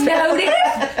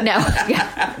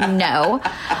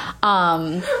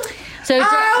 So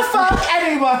I'll fuck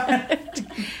anyone.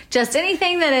 Just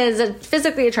anything that is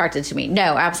physically attracted to me.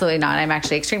 No, absolutely not. I'm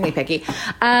actually extremely picky.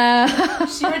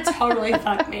 She would totally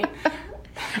fuck me.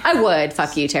 I would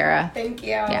fuck you, Tara. Thank you.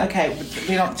 Yeah. Okay,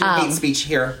 we don't do hate speech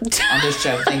here on this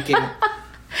show. Thank you.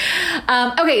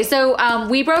 Okay, so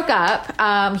we broke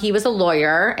up. He was a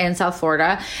lawyer in South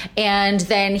Florida, and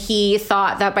then he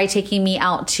thought that by taking me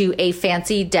out to a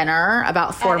fancy dinner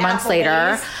about 4 months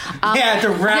later,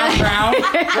 the round.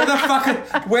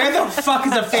 Where the fuck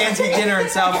is a fancy dinner in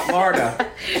South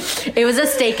Florida? It was a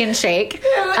steak and shake, and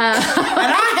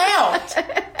I helped.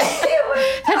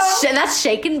 That's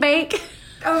shake and bake.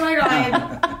 Oh my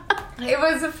god. It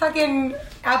was a fucking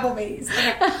Applebee's.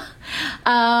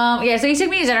 Okay. So he took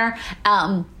me to dinner.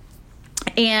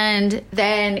 And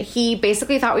then he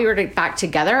basically thought we were back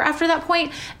together after that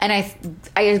point. And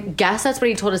I guess that's what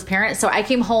he told his parents. So I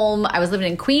came home. I was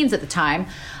living in Queens at the time.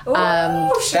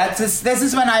 This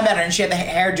is when I met her, and she had the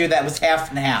hairdo that was half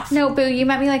and half. No, boo, you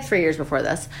met me like 3 years before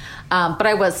this. But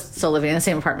I was still living in the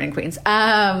same apartment in Queens.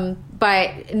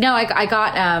 But no, I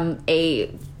got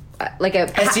a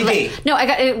STD. No, I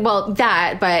got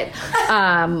that, but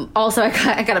also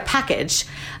I got a package.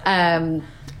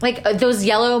 Like those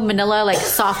yellow manila, like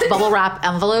soft bubble wrap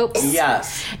envelopes.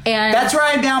 Yes. And that's where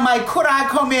I now my could I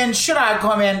come in, should I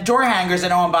come in door hangers that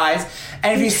no one buys.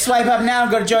 And if you swipe up now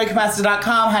and go to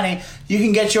joeycamasta.com, honey, you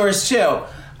can get yours too.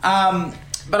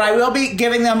 But I will be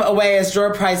giving them away as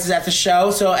door prizes at the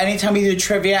show. So anytime we do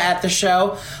trivia at the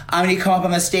show, when you come up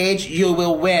on the stage, you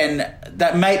will win.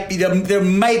 There might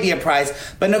be a prize,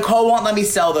 but Nicole won't let me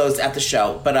sell those at the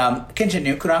show. But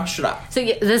continue. Could I? Should I? So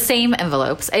yeah, the same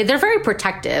envelopes. They're very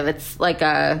protective. It's like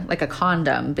a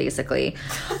condom, basically.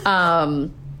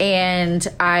 And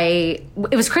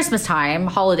it was Christmas time,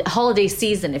 holiday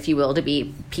season, if you will, to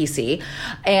be PC.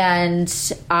 And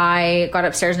I got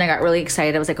upstairs and I got really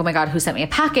excited. I was like, oh my God, who sent me a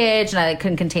package? And I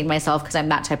couldn't contain myself because I'm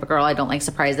that type of girl. I don't like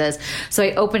surprises. So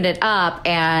I opened it up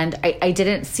and I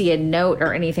didn't see a note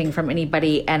or anything from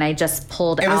anybody. And I just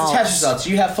pulled out. It was test results.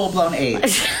 You have full-blown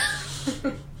AIDS.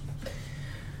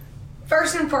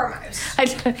 First and foremost.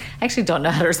 I actually don't know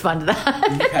how to respond to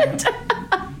that.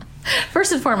 Okay.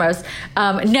 First and foremost,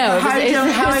 no. How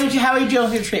are you dealing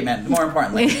with your treatment, more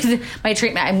importantly? My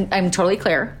treatment, I'm totally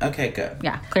clear. Okay, good.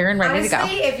 Yeah, clear and ready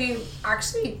Honestly, to go. if you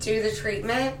actually do the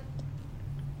treatment,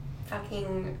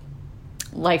 fucking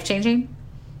Life-changing?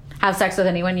 Have sex with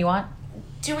anyone you want?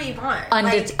 do what you want.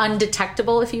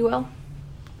 Undetectable, if you will?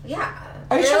 Yeah.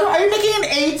 Are you making an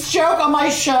AIDS joke on my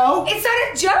show? It's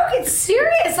not a joke. It's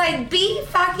serious. Like, be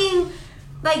fucking,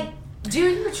 like, do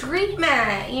your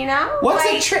treatment, you know? What's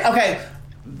like, the trick? Okay,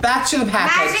 back to the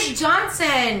package. Magic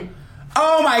Johnson.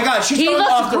 Oh my God, she's going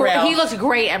off the rails. He looked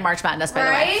great at March Madness, by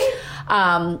Right?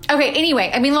 the way. Okay,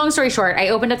 anyway, I mean, long story short, I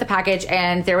opened up the package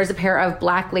and there was a pair of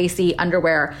black lacy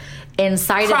underwear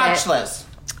inside Crotchless. of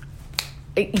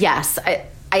it. Yes,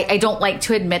 I don't like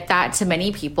to admit that to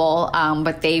many people,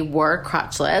 but they were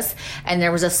crotchless, and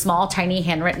there was a small, tiny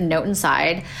handwritten note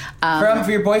inside. For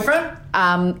your boyfriend?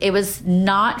 It was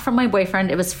not from my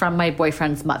boyfriend. It was from my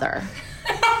boyfriend's mother.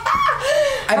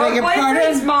 I beg your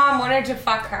boyfriend's pardon? mom wanted to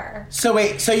fuck her. So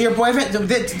wait, so your boyfriend,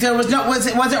 there was no, was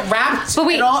it wrapped But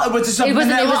wait, at all? It was just a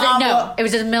manila envelope? it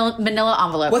was a manila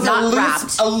envelope, Was not it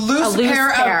wrapped. a loose pair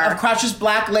of crotchless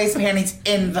black lace panties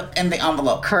in the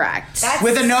envelope? Correct. That's-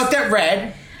 With a note that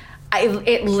read,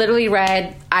 It literally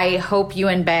read, "I hope you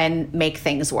and Ben make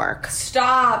things work."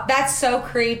 Stop. That's so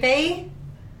creepy.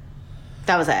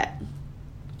 That was it.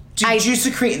 did you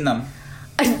secrete in them?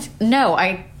 No,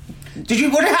 I. Did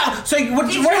you, what happened?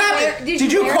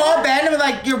 Did you wear call them? Ben and be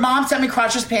like, your mom sent me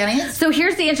crotchless panties? So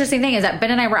here's the interesting thing: is that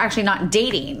Ben and I were actually not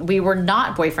dating. We were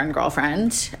not boyfriend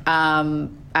girlfriend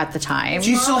at the time. Do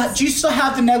you still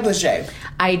have the negligee?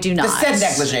 I do not. The said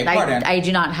negligee, pardon. I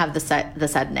do not have the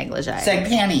said negligee. Said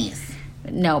panties.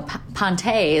 No,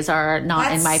 panties are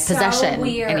not in my That's so possession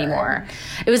weird. anymore.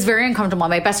 It was very uncomfortable.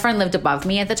 My best friend lived above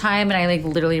me at the time, and I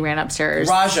literally ran upstairs.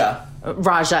 Raja,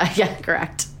 yeah,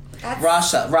 correct.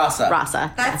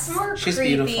 Rasa. That's more She's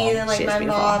creepy beautiful. than like She is my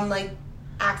beautiful. mom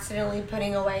accidentally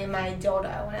putting away my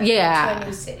dildo when I Yeah. went to a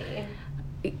new city.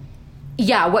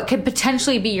 Yeah, what could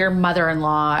potentially be your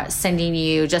mother-in-law sending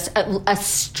you just a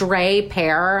stray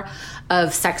pair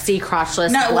of sexy crotchless.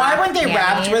 Now, why black weren't they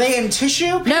wrapped? panties? Were they in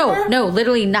tissue paper? No,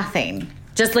 literally nothing.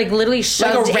 Just literally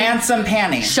shoved Like a ransom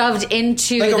panty. shoved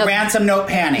into Like the a ransom note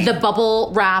panty. the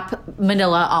bubble wrap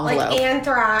manila envelope. Like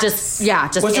anthrax. just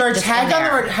Was there a just tag in on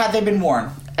there. them or had they been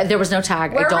worn? There was no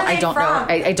tag. Where were I they don't know. from?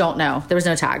 I don't know. There was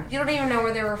no tag. You don't even know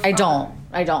where they were from.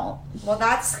 I don't. Well,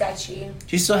 that's sketchy. Do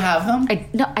you still have them?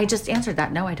 I just answered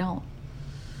that. No, I don't.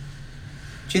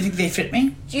 Do you think they fit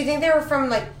me? Do you think they were from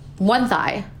like? One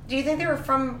thigh. Do you think they were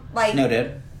from like?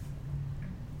 Noted.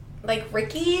 Like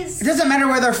Ricky's? It doesn't matter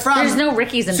where they're from. There's no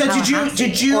Ricky's in So Tallahassee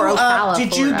did you or Ocala,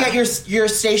 did you Florida. get your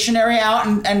stationery out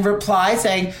and reply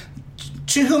saying,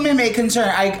 "To whom it may concern,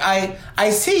 I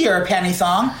see you're a panty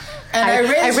thong, and I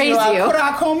raised you. Could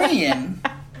I come in?"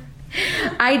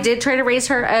 I did try to raise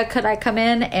her. Could I come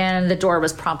in? And the door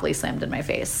was promptly slammed in my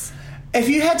face. If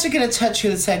you had to get a tattoo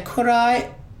that said "Could I,"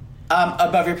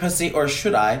 above your pussy, or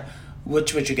 "Should I,"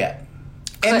 which would you get?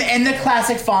 In the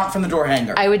classic font from the door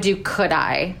hanger. I would do could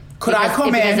I. Could I come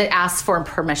in? Because it asks for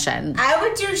permission. I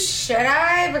would do should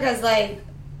I because like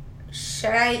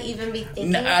should I even be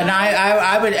thinking? And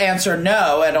I would answer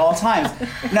no at all times.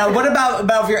 Now, what about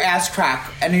above your ass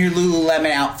crack and your Lululemon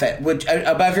outfit? Would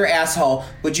above your asshole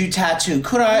would you tattoo?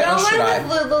 Could I no or should I? one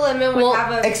with Lululemon would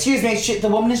have a. Excuse me, the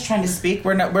woman is trying to speak.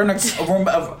 We're in a room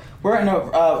of We're in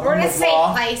a safe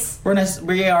law. place.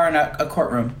 We are in a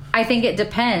courtroom. I think it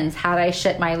depends. Had I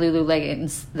shit my Lulu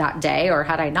leggings that day or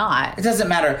had I not? It doesn't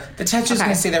matter. The tattoo's Okay.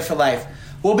 going to stay there for life.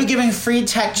 We'll be giving free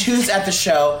tattoos at the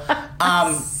show.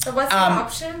 So what's the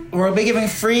option? We'll be giving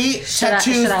free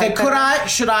tattoos.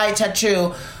 Should I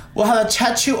tattoo? We'll have a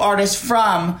tattoo artist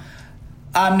from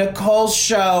Nicole's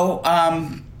show.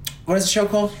 What is the show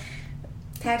called?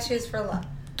 Tattoos for love.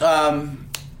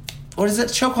 What is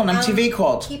that show called on MTV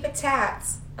called? Keep it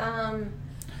tats.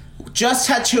 Just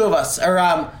tattoo of us. Or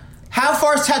How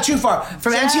Far's Tattoo Far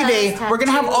from MTV. We're going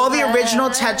to have all the original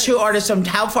tattoo artists from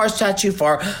How Far's Tattoo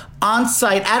Far on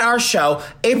site at our show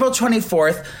April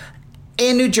 24th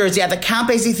in New Jersey at the Count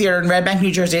Basie Theater in Red Bank,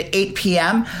 New Jersey at 8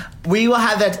 p.m. We will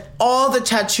have all the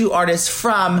tattoo artists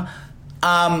from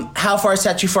How Far's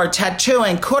Tattoo Far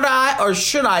tattooing Could I or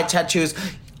Should I tattoos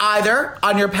either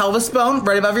on your pelvis bone,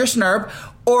 right above your snurb,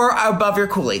 or above your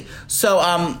coolie. So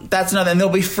that's another, and they'll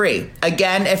be free.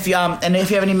 Again, if you have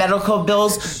any medical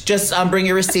bills, just bring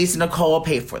your receipts and Nicole will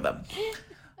pay for them.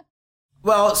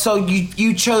 Well, so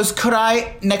you chose could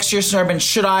I next to your snurb and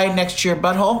should I next to your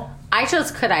butthole? I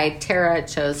chose could I. Tara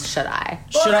chose should I.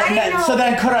 Should I? So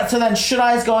then should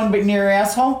I is going near your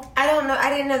asshole? I don't know. I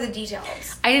didn't know the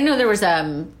details. I didn't know there was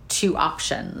 2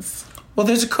 options. Well,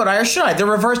 there's a could I or should I. They're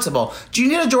reversible. Do you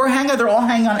need a door hanger? They're all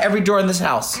hanging on every door in this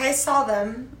house. I saw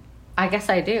them. I guess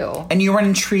I do. And you weren't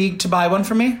intrigued to buy one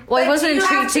for me? Well, I But wasn't you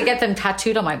intrigued have to get them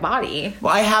tattooed on my body.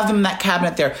 Well, I have them in that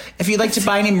cabinet there. If you'd like to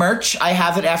buy any merch, I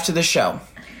have it after the show.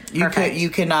 You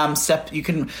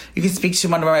can speak to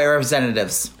one of my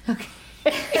representatives. Okay.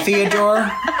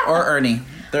 Theodore or Ernie.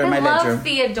 They're in my bedroom. I love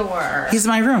Theodore. He's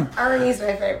in my room. Ernie's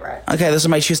my favorite. Okay, those are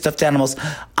my 2 stuffed animals.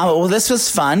 Well, this was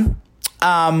fun.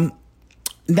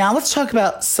 Now let's talk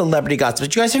about celebrity gossip.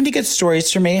 Do you guys have any good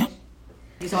stories for me? Thank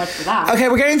you so much for that. Okay,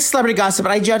 we're getting celebrity gossip,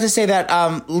 but I do have to say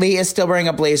that Lee is still wearing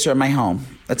a blazer in my home.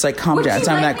 It's like, calm down. It's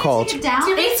not that cold. Take it down?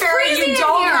 To be It's fair, freezing you in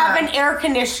don't here. have an air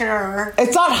conditioner.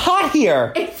 It's not hot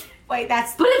here. Wait,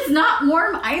 that's... But it's not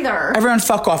warm either. Everyone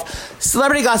fuck off.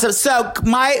 Celebrity gossip. So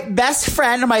my best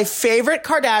friend, my favorite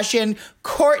Kardashian,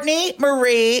 Kourtney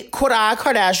Marie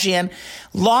Kardashian,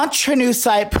 launched her new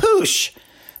site, Poosh,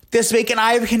 this week, and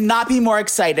I cannot be more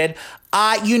excited.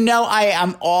 You know I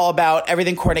am all about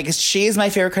everything Kourtney because she's my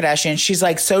favorite Kardashian. She's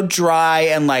like so dry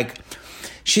and like...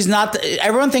 She's not.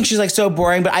 Everyone thinks she's like so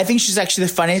boring, but I think she's actually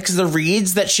the funniest because the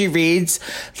reads that she reads,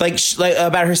 like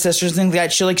about her sisters and things like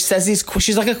that. She like says these.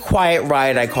 She's like a quiet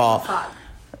riot. I call.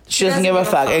 She doesn't give a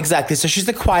fuck. Exactly. So she's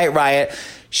the quiet riot.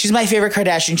 She's my favorite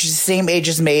Kardashian. She's the same age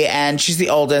as me, and she's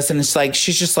the oldest. And it's like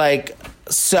she's just like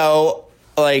so.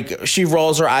 Like, she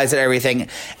rolls her eyes at everything.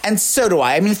 And so do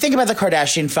I. I mean, think about the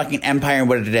Kardashian fucking empire and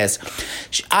what it is.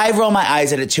 I roll my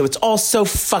eyes at it, too. It's all so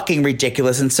fucking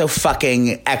ridiculous and so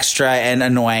fucking extra and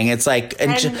annoying. It's like...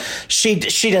 And she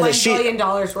does it. $1 billion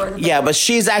worth of it. Yeah, but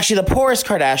she's actually the poorest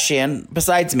Kardashian,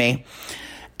 besides me,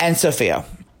 and Sophia.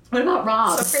 What about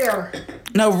Rob? Fair.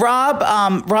 No,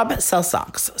 Rob sells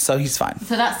socks, so he's fine.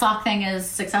 So that sock thing is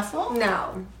successful?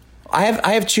 No. I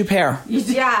have 2 pair.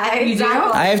 Yeah,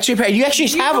 exactly. I have 2 pair. You actually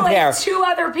have a pair. 2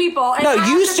 other people. And No, I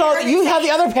you have stole. You have the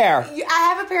other pair.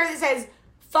 I have a pair that says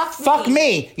Fuck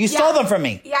me. You stole them from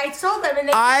me. Yeah, I stole them, and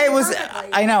they I fit was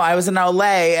perfectly. I know. I was in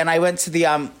LA and I went to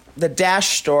the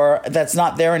Dash store that's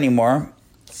not there anymore.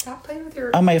 Stop playing with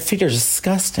your... Oh, my feet are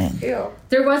disgusting. Ew.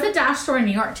 There was a Dash store in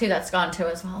New York too that's gone too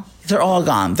as well. They're all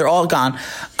gone.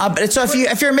 But so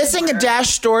if you're missing a Dash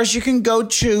stores, you can go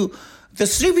to the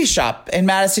Snoopy shop in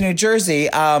Madison, New Jersey,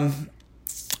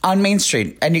 on Main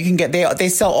Street, and you can get they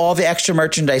sell all the extra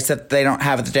merchandise that they don't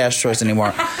have at the Dash stores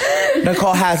anymore.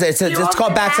 Nicole has it. It's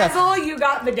called Backstock. You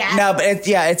got the dazzle. No, but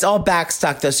it's all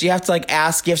backstock though. So you have to like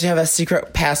ask. You have to have a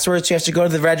secret password. So you have to go to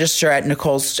the register at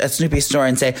Snoopy's store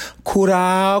and say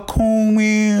 "Kura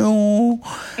Komi,"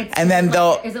 and then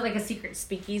they'll. Is it like a secret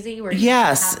speakeasy where?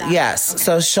 Yes. Okay.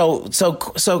 So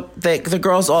the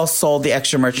girls all sold the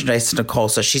extra merchandise to Nicole,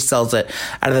 so she sells it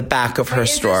out of the back of her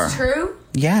store. Is this true?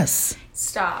 Yes.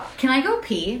 Stop. Can I go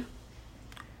pee?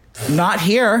 Not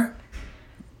here.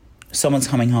 Someone's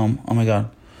coming home. Oh my god.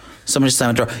 Someone just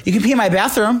slammed the door. You can pee in my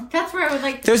bathroom. That's where I would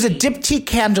like to There's a pee. diptyque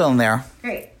candle in there.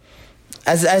 Great.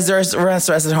 As there's the rest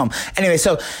at home. Anyway,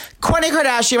 so Kourtney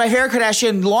Kardashian, my favorite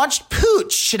Kardashian, launched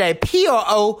Pooch today.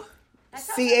 Pooch.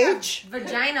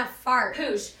 Vagina fart.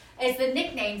 Pooch is the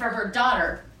nickname for her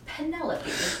daughter, Penelope.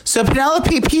 So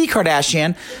Penelope P.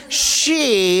 Kardashian,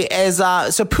 she is,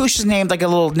 so Pooch is named like a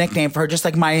little nickname for her, just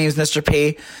like my name is Mr.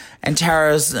 P. And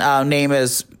Tara's name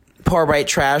is Poor White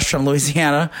Trash from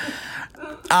Louisiana.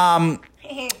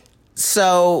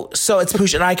 So it's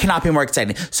Pooch, and I cannot be more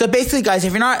excited. So basically, guys,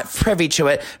 if you're not privy to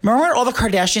it, remember when all the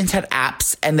Kardashians had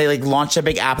apps and they like launched a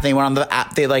big app and they went on the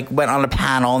app, they like went on a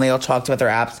panel and they all talked about their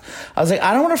apps. I was like,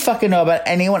 I don't want to fucking know about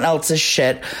anyone else's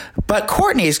shit, but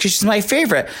Kourtney's, because she's my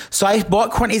favorite. So I bought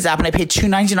Kourtney's app and I paid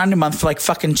 $2.99 a month for like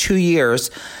fucking 2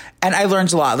 years. And I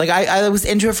learned a lot. Like I was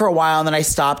into it for a while and then I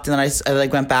stopped and then I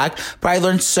like went back. But I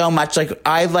learned so much. Like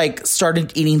I like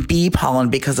started eating bee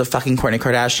pollen because of fucking Kourtney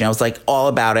Kardashian. I was like all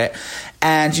about it.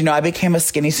 And you know, I became a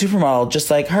skinny supermodel just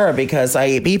like her because I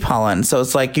ate bee pollen. So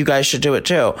it's like, you guys should do it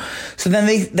too. So then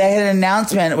they had an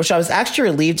announcement, which I was actually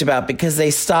relieved about because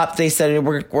they stopped. They said,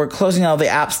 we're closing all the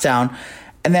apps down.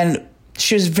 And then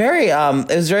she was very,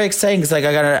 it was very exciting because like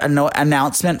I got an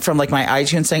announcement from like my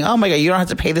iTunes saying, oh my God, you don't have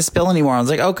to pay this bill anymore. I was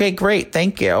like, okay, great.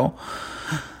 Thank you.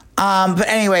 But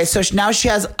anyway, so now she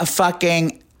has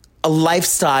a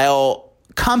lifestyle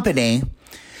company,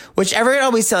 which everyone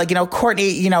always said, like, you know,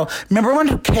 Courtney, you know, remember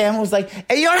when Kim was like,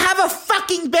 you don't have a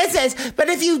fucking business, but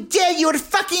if you did, you would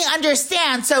fucking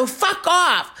understand, so fuck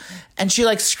off. And she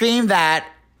like screamed that.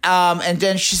 And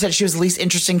then she said she was least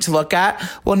interesting to look at.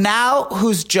 Well, now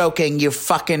who's joking, you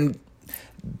fucking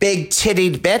big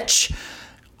tittied bitch?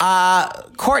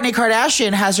 Kourtney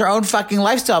Kardashian has her own fucking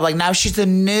lifestyle. Like now she's the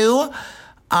new,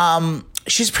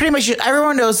 she's pretty much,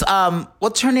 everyone knows,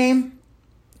 what's her name?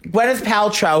 Gwyneth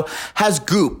Paltrow has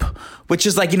Goop, which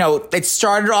is like, you know, it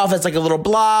started off as like a little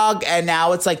blog and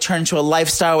now it's like turned into a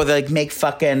lifestyle where they like make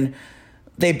fucking,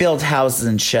 they build houses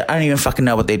and shit. I don't even fucking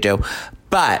know what they do.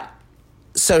 But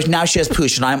so now she has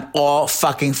Poosh and I'm all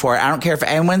fucking for it. I don't care if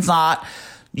anyone's not.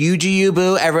 You do you,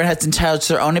 boo. Everyone has entitled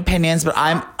to their own opinions, but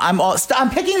I'm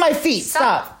picking my feet.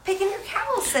 Stop picking your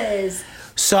calluses.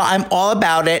 So I'm all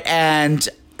about it. And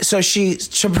so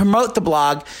to promote the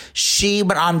blog, she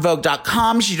went on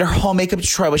Vogue.com. She did her whole makeup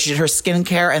tutorial. She did her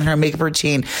skincare and her makeup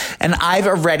routine. And I've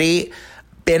already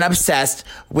been obsessed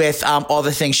with all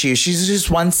the things she used. She's used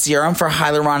one serum for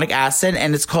hyaluronic acid,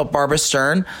 and it's called Barbara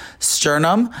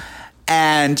Sternum.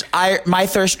 And my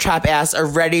thirst trap ass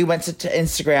already went to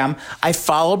Instagram. I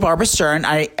followed Barbara Stern.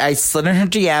 I slid in her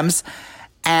DMs.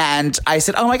 And I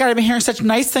said, oh my God, I've been hearing such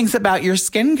nice things about your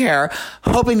skincare,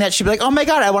 hoping that she'd be like, oh my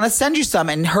God, I want to send you some.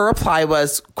 And her reply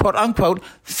was, quote unquote,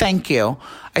 thank you.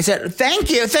 I said,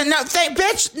 thank you.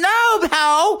 Bitch, no,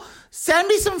 pal. Send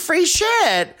me some free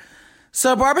shit.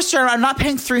 So Barbara Stern, I'm not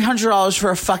paying $300 for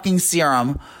a fucking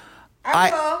serum.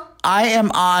 I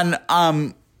am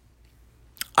on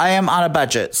a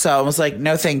budget. So I was like,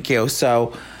 no, thank you.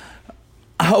 So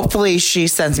hopefully she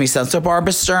sends me some. So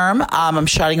Barbara Stern, I'm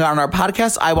shouting out on our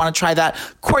podcast. I want to try that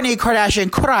Kourtney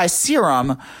Kardashian Korai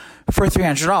serum for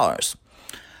 $300.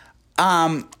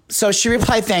 So she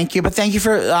replied, thank you, but thank you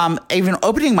for even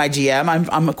opening my DM.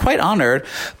 I'm quite honored.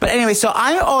 But anyway, so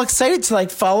I'm all excited to like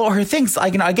follow her things.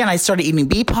 Like, you know, again, I started eating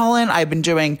bee pollen. I've been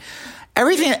doing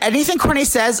anything Kourtney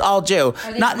says, I'll do.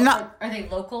 Are they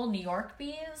local New York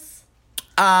bees?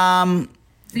 The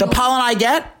pollen I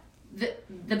get?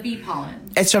 The bee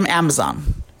pollen. It's from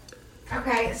Amazon.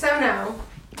 Okay, so no.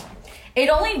 It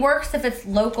only works if it's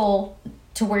local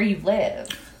to where you live.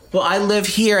 Well, I live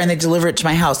here and they deliver it to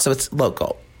my house, so it's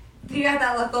local. You got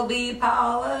that local bee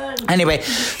pollen. Anyway,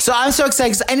 so I'm so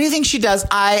excited because anything she does,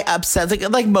 I obsess.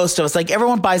 Like most of us, like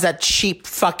everyone buys that cheap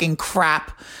fucking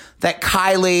crap that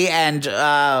Kylie and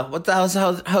what the hell's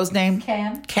how's name?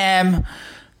 Kim.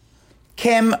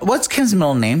 What's Kim's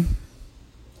middle name?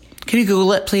 Can you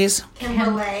Google it, please?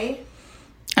 Kimberly.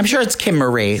 I'm sure it's Kim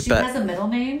Marie, She but has a middle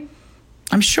name?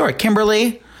 I'm sure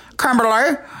Kimberly.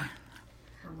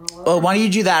 Well, why don't you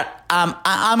do that?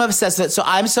 I'm obsessed with it, so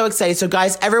I'm so excited. So,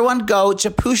 guys, everyone go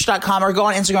to Poosh.com or go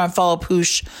on Instagram and follow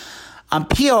Poosh,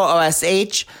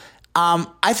 Poosh.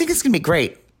 I think it's going to be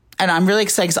great, and I'm really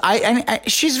excited because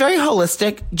she's very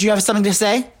holistic. Do you have something to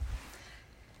say?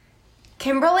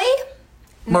 Kimberly?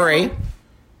 Marie?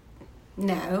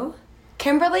 No.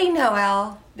 Kimberly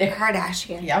Noel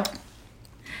Kardashian. Yep.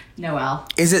 Noel.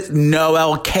 Is it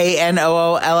Noel,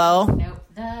 Knoll? Nope.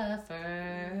 The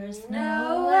first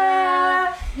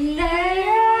Noel. The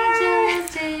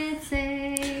angels did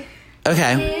say.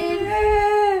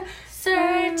 Okay.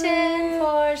 Certain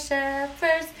for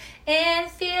shepherds in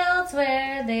fields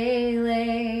where they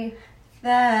lay.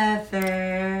 The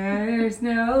first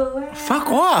Noel. Fuck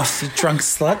off, you drunk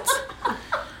slut.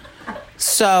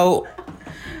 So,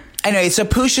 anyway, so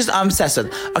Poosh is obsessed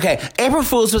with. Okay, April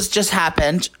Fool's was just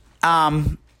happened.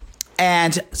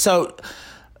 And so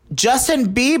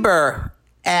Justin Bieber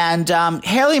and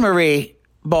Haley Marie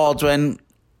Baldwin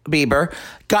Bieber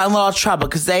got in a lot of trouble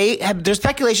because there's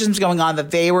speculations going on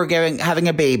that they were having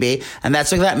a baby, and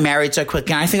that's why they got married so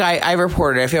quickly. And I think I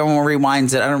reported it. If anyone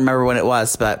rewinds it, I don't remember when it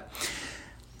was, but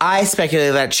I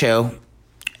speculated that too.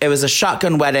 It was a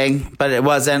shotgun wedding, but it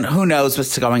wasn't. Who knows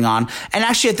what's going on? And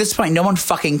actually, at this point, no one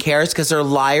fucking cares because they're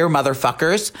liar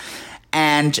motherfuckers,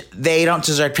 and they don't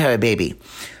deserve to have a baby.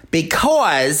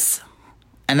 Because,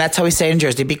 and that's how we say it in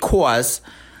Jersey, because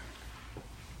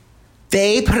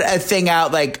they put a thing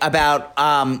out like about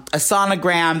a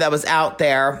sonogram that was out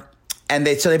there, and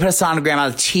they put a sonogram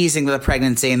out teasing the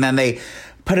pregnancy, and then they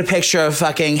put a picture of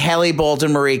fucking Haley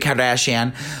Baldwin Marie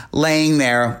Kardashian laying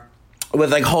there with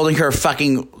like holding her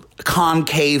fucking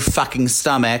concave fucking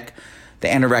stomach, the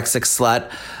anorexic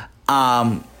slut,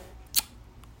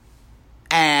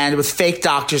 and with fake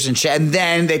doctors and shit. And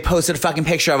then they posted a fucking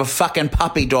picture of a fucking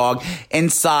puppy dog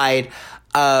inside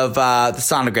of the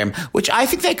sonogram, which I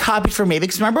think they copied from me,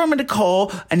 because remember when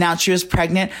Nicole announced she was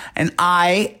pregnant and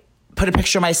I put a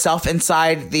picture of myself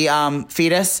inside the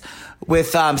fetus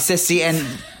with Sissy and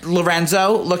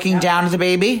Lorenzo looking down at the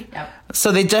baby. Yep.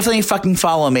 So they definitely fucking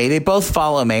follow me. They both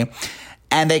follow me.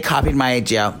 And they copied my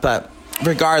idea. But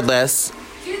regardless.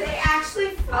 Do they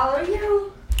actually follow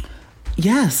you?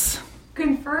 Yes.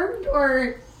 Confirmed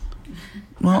or?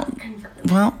 Well.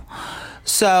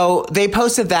 So they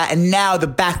posted that, and now the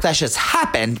backlash has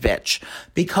happened, bitch,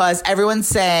 because everyone's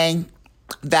saying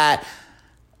that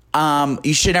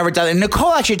you should never done it. And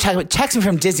Nicole actually texted me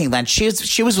from Disneyland.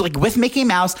 She was like with Mickey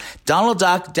Mouse, Donald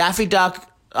Duck, Daffy Duck,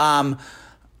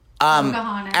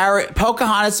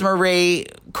 Pocahontas, Marie,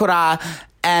 Kura.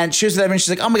 And she was with them, and she's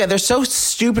like, "Oh my god, they're so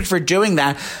stupid for doing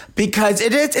that because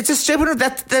it's a stupid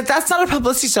that's not a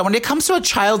publicity stunt. When it comes to a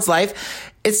child's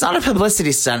life, it's not a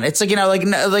publicity stunt. It's like Yeah, people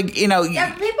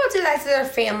do that to their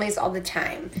families all the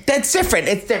time. That's different.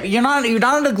 It's different. You're not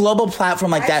on a global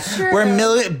platform like That's that true. where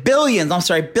billions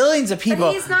of people.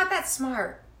 But he's not that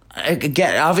smart.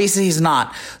 Again, obviously he's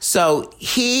not. So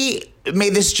he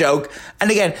made this joke, and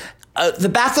again. The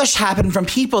backlash happened from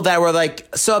people that were like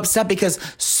so upset because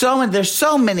there's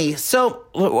so many. Listen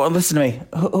to me.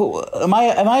 Am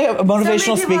I a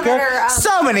motivational speaker? That are,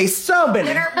 so many.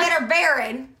 That are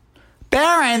barren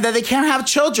that they can't have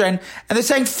children, and they're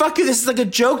saying fuck you. This is like a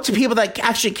joke to people that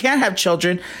actually can't have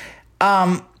children. They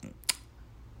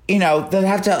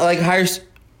have to like hire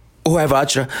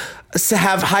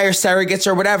surrogates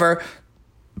or whatever,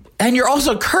 and you're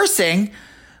also cursing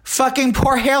fucking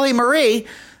poor Haley Marie.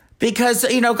 Because,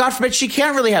 God forbid, she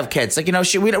can't really have kids. Like, we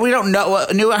don't know,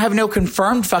 have no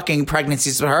confirmed fucking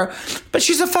pregnancies with her. But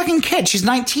she's a fucking kid. She's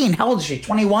 19. How old is she?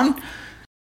 21?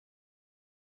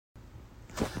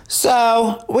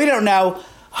 So, we don't know.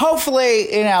 Hopefully,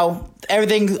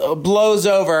 everything blows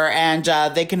over and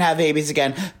they can have babies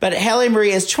again. But Haley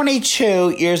Marie is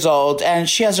 22 years old and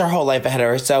she has her whole life ahead of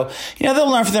her. So, they'll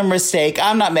learn from their mistake.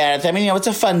 I'm not mad at them. It's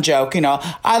a fun joke.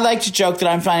 I like to joke that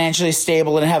I'm financially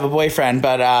stable and have a boyfriend,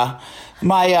 but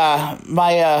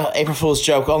my April Fool's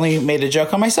joke only made a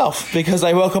joke on myself because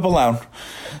I woke up alone.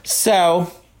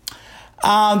 So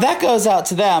that goes out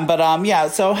to them. But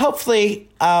so hopefully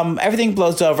everything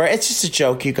blows over. It's just a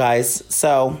joke, you guys.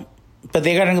 So, but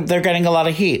they're getting a lot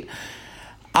of heat.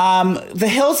 The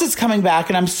Hills is coming back,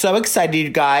 and I'm so excited, you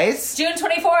guys. June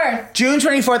 24th. June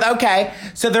 24th. Okay,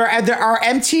 so they're our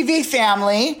MTV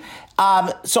family.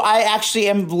 So I actually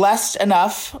am blessed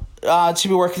enough to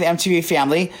be working with the MTV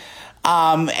family.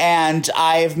 And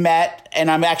I've met, and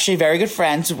I'm actually very good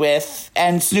friends with,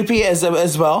 and Snoopy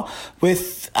as well,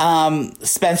 with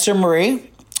Spencer Murray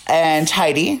and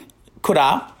Heidi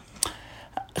Kardashian.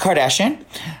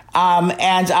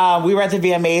 And we were at the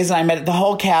VMAs, and I met the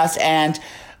whole cast, and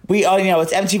we all,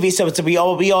 it's MTV, so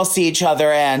we all see each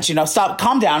other, and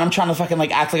calm down. I'm trying to fucking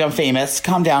act like I'm famous.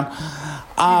 Calm down.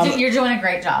 You're doing a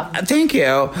great job. Thank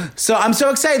you. So I'm so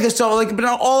excited. So but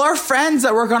all our friends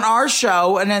that work on our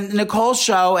show, and then Nicole's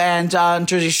show, and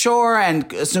Jersey Shore,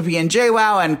 and Snoopy and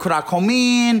JWoww, and Kurak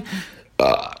Homin,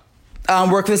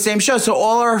 work for the same show. So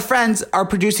all our friends are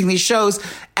producing these shows,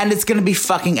 and it's going to be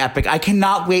fucking epic. I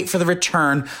cannot wait for the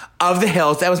return of The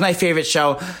Hills. That was my favorite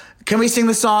show. Can we sing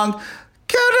the song?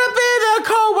 Could it be the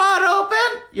cold wide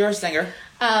open? You're a singer.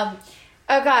 Oh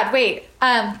God, wait.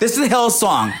 This is The Hills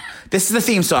song. This is the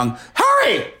theme song.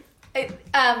 Hurry! Let it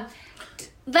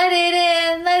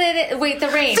in, let it in. Wait, the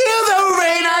rain. Feel the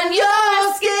rain on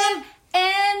your skin.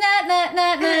 And no.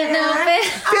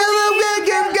 Feel the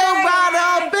wind go wide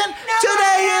open.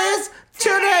 Today is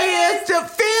to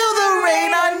feel the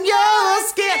rain on your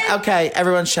skin. Okay,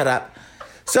 everyone shut up.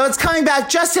 So it's coming back.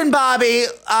 Justin Bobby.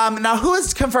 Now, who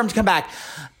is confirmed to come back?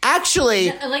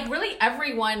 Actually, really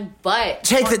everyone but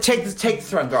take the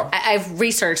throne, girl. I've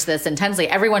researched this intensely.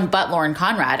 Everyone but Lauren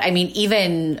Conrad. I mean,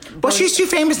 even she's too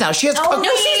famous now. She has No,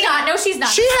 she's not. No, she's not.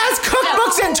 She has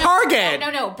cookbooks in Target.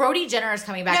 No. Brody Jenner is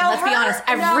coming back. And let's be honest,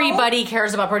 everybody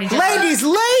cares about Brody Jenner. Ladies.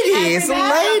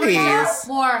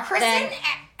 More than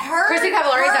Kristen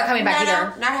Cavallari is not coming back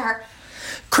either. Not her.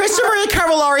 Kristen Marie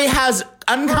Cavallari has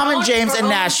Uncommon James in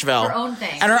Nashville. Her own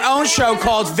thing. And her own show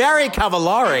called Very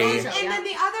Cavallari. And then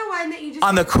the other one that you just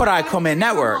on the Kurai Komen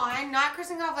Network. Not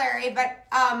Kristen Cavallari, but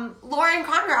Lauren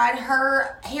Conrad,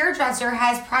 her hairdresser,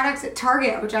 has products at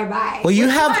Target, which I buy. Well, you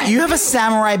have a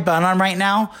samurai bun on right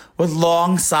now with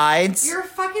long sides. You're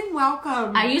fucking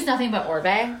welcome. I use nothing but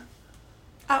Orbe.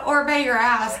 Orbe your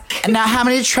ass. And now, how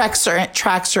many tracks are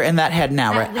in that head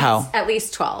now? At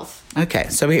least 12. Okay,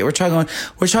 so we're talking one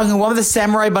with a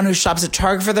samurai bun who shops at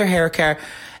Target for their hair care,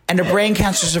 and a brain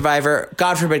cancer survivor,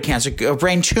 God forbid cancer, a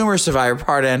brain tumor survivor,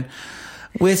 pardon,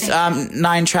 with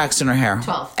 9 tracks in her hair.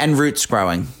 12. And roots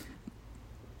growing.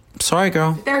 Sorry,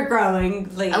 girl. They're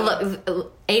growing. Like,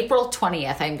 Look, April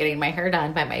 20th, I'm getting my hair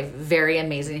done by my very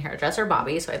amazing hairdresser,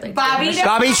 Bobby. So I'd like Bobby? to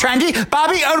Bobby Trendy?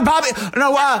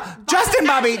 Justin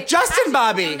Bobby. Justin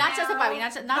Bobby. not just a Bobby.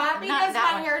 Bobby does that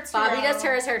my one. hair too. Bobby does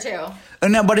Tara's hair too.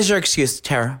 And now, what is your excuse,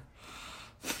 Tara?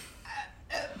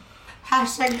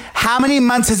 hashtag. How many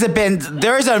months has it been?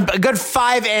 There's a good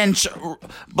 5-inch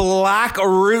black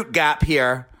root gap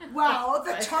here. Well,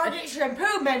 the Target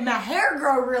shampoo made my hair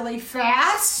grow really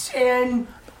fast, and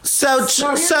So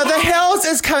the Hills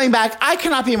is coming back. I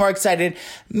cannot be more excited.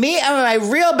 Me and my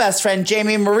real best friend,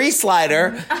 Jamie Marie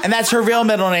Slider, and that's her real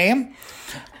middle name.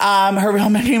 Her real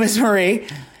name is Marie.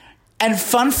 And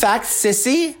fun fact,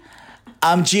 Sissy,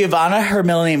 Giovanna, her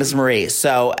middle name is Marie.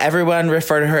 So everyone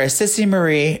refer to her as Sissy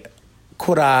Marie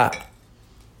Cura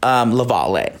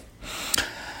Lavale.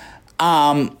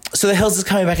 So the Hills is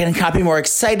coming back, and I cannot be more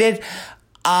excited.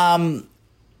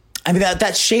 I mean,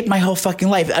 that shaped my whole fucking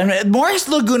life. I mean, Morris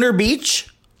Laguna Beach,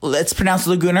 it's pronounced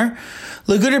Laguna.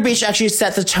 Laguna Beach actually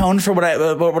set the tone for what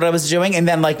I was doing. And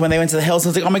then, like, when they went to the Hills, I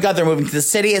was like, oh my God, they're moving to the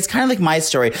city. It's kind of like my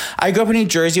story. I grew up in New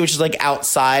Jersey, which is like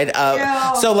outside of,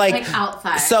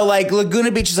 outside. So like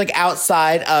Laguna Beach is like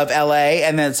outside of LA.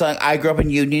 And then so I grew up in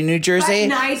Union, New Jersey.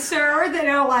 but nicer than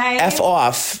LA. F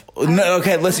off. No,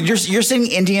 okay, listen, you're sitting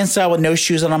Indian style with no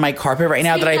shoes on my carpet right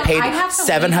now that I paid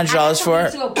 $700 for. I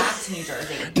have to go back to New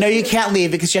Jersey. No, you can't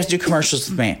leave because you have to do commercials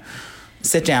with me.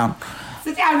 Sit down.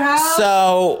 Sit down, Ho.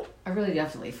 So, I really do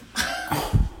have to leave.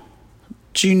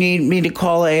 do you need me to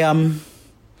call a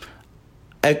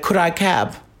Kudai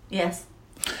cab? Yes.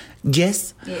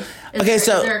 Yes? Yes. Okay, is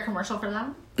so there a commercial for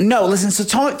them? No, listen, so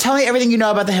tell me everything you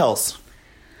know about the Hills.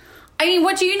 I mean,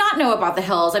 what do you not know about the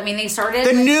Hills? I mean, they started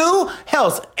The new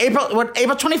Hills, April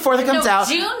 24th it comes out.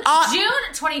 June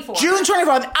 24th. June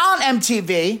 24th on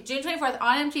MTV. June 24th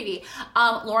on MTV.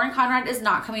 Lauren Conrad is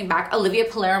not coming back. Olivia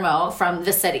Palermo from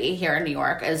The City here in New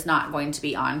York is not going to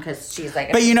be on because she's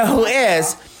like... But you know who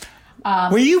is?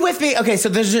 Were you with me? Okay, so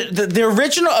there's the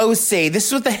original OC. This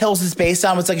is what the Hills is based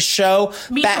on. It's like a show.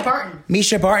 Misha Barton.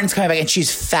 Misha Barton's coming back, and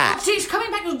she's fat. She's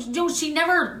coming back. No, she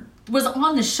never was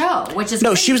on the show, which is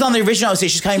No, crazy. she was on the original OC.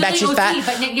 She's coming back. She's OC, fat.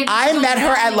 but I met her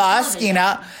at La television.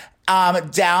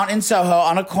 Esquina, down in Soho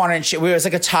on a corner, and it was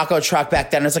like a taco truck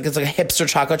back then. It's like a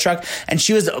hipster taco truck, and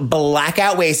she was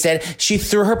blackout wasted. She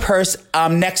threw her purse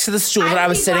next to the stool that I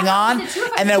was sitting on,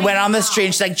 and then went on the street.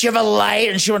 And she's like, "Do you have a light?"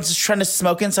 And she was trying to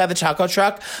smoke inside the taco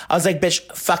truck. I was like, "Bitch,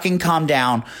 fucking calm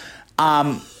down."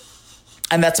 And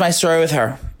that's my story with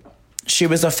her. She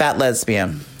was a fat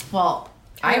lesbian. Well,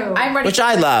 I'm ready. Which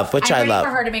I love. I'm ready for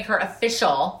her to make her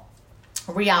official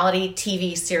reality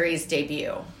TV series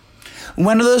debut.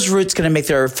 When are those Roots going to make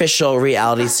their official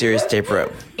reality series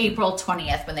debut? April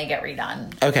 20th when they get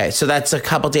redone. Okay, so that's a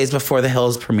couple days before The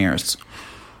Hills premieres.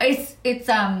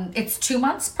 It's 2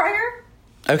 months prior.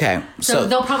 Okay, So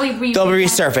they'll probably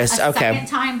resurface. A Okay. second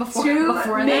time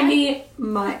before many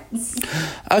months.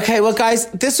 Okay, well, guys,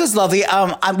 this was lovely.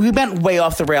 We went way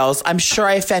off the rails. I'm sure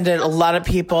I offended a lot of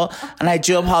people, and I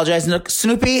do apologize. Look,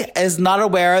 Snoopy is not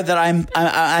aware that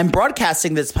I'm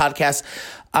broadcasting this podcast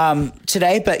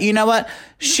today, but you know what?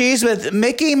 She's with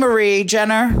Mickey Marie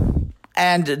Jenner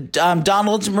and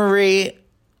Donald Marie.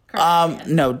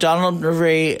 Donald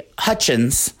Marie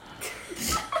Hutchins.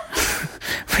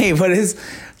 Wait, what is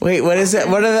it?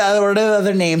 What are the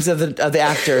other names of the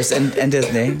actors in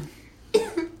Disney?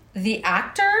 The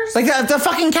actors? Like the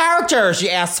fucking characters, you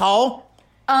asshole.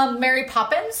 Mary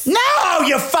Poppins? No,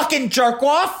 you fucking jerk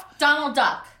off. Donald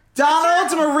Duck.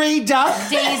 Donald Marie Duck.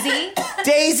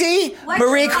 Daisy.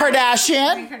 Marie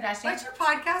Kardashian. What's your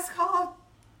podcast called?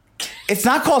 It's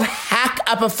not called Hack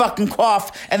Up a Fucking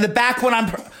Cough in the back when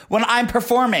I'm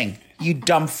performing. You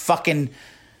dumb fucking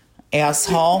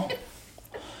asshole.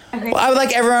 Well, I would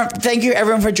like thank you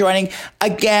everyone for joining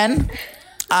again.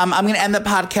 I'm going to end the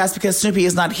podcast because Snoopy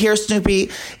is not here. Snoopy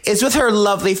is with her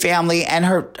lovely family and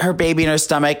her baby in her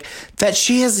stomach that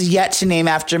she has yet to name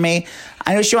after me.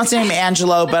 I know she wants to name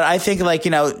Angelo, but I think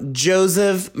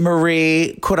Joseph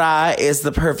Marie Cura is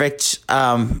the perfect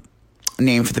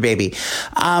name for the baby.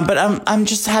 But I'm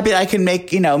just happy that I can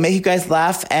make you guys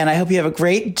laugh, and I hope you have a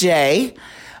great day.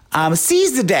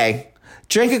 Seize the day.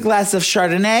 Drink a glass of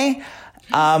Chardonnay.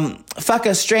 Fuck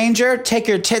a stranger. Take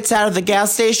your tits out of the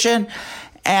gas station.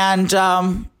 And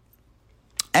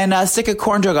stick a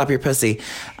corn dog up your pussy.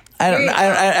 I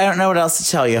don't know what else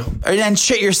to tell you. And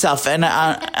shit yourself in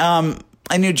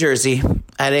New Jersey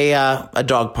at a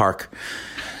dog park.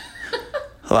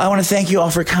 Well, I want to thank you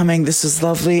all for coming. This was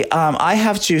lovely. I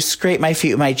have to scrape my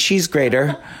feet with my cheese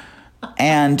grater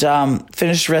and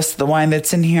finish the rest of the wine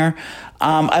that's in here.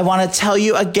 I want to tell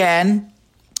you again.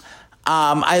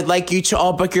 I'd like you to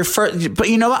all book your first, but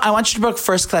you know what? I want you to book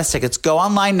first class tickets. Go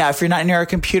online now. If you're not near a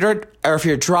computer or if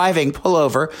you're driving, pull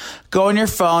over, go on your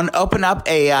phone, open up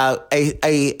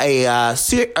a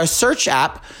search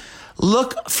app,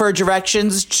 look for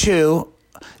directions to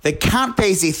the Count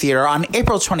Basie Theater on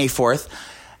April 24th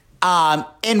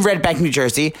in Red Bank, New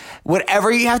Jersey.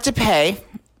 Whatever you have to pay,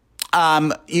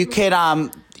 you can,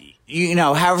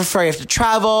 however far you have to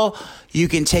travel. You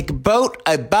can take a boat,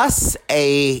 a bus,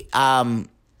 a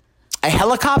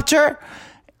helicopter,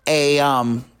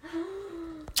 a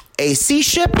sea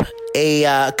ship,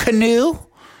 a canoe,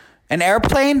 an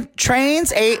airplane,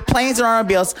 trains, planes, and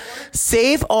automobiles.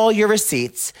 Save all your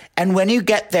receipts. And when you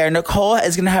get there, Nicole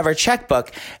is going to have her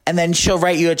checkbook, and then she'll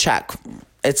write you a check.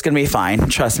 It's going to be fine.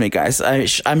 Trust me, guys.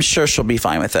 I'm sure she'll be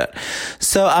fine with it.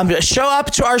 So show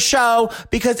up to our show,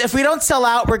 because if we don't sell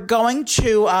out, we're going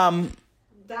to...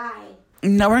 die.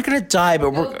 No, we're not going to die,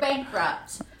 but Go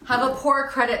bankrupt. Have a poor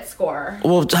credit score.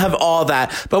 We'll have all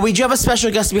that. But we do have a special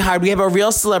guest to be hired. We have a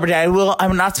real celebrity.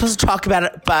 I'm not supposed to talk about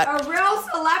it, but... A real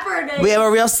celebrity. We have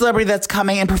a real celebrity that's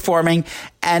coming and performing,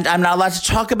 and I'm not allowed to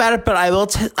talk about it, but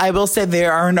I will say they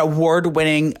are an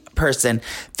award-winning person.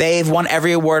 They've won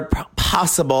every award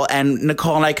possible, and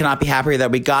Nicole and I cannot be happier that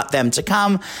we got them to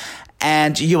come.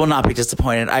 And you will not be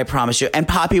disappointed, I promise you. And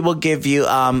Poppy will give you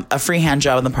a free hand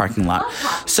job in the parking lot.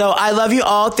 So I love you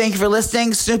all. Thank you for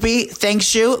listening. Snoopy,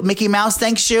 thanks you. Mickey Mouse,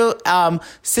 thanks you.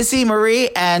 Sissy Marie,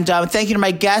 and thank you to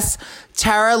my guests,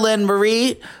 Tara Lynn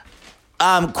Marie,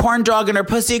 Corn Dog and Her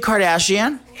Pussy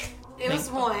Kardashian. It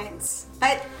was once.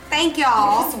 But thank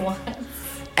y'all.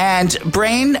 And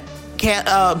Brain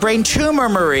Tumor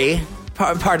Marie,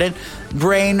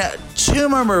 Brain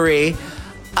Tumor Marie,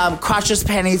 crotchless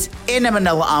panties in a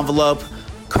manila envelope,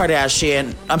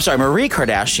 Marie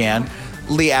Kardashian,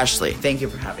 Lee Ashley. Thank you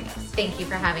for having us. Thank you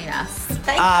for having us.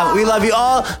 We love you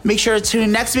all. Make sure to tune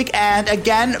in next week. And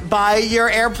again, buy your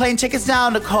airplane tickets now,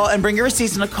 Nicole, and bring your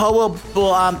receipts. Nicole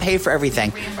will pay for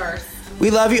everything. Reimburse. We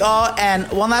love you all.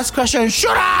 And one last question.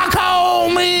 Should I call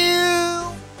me?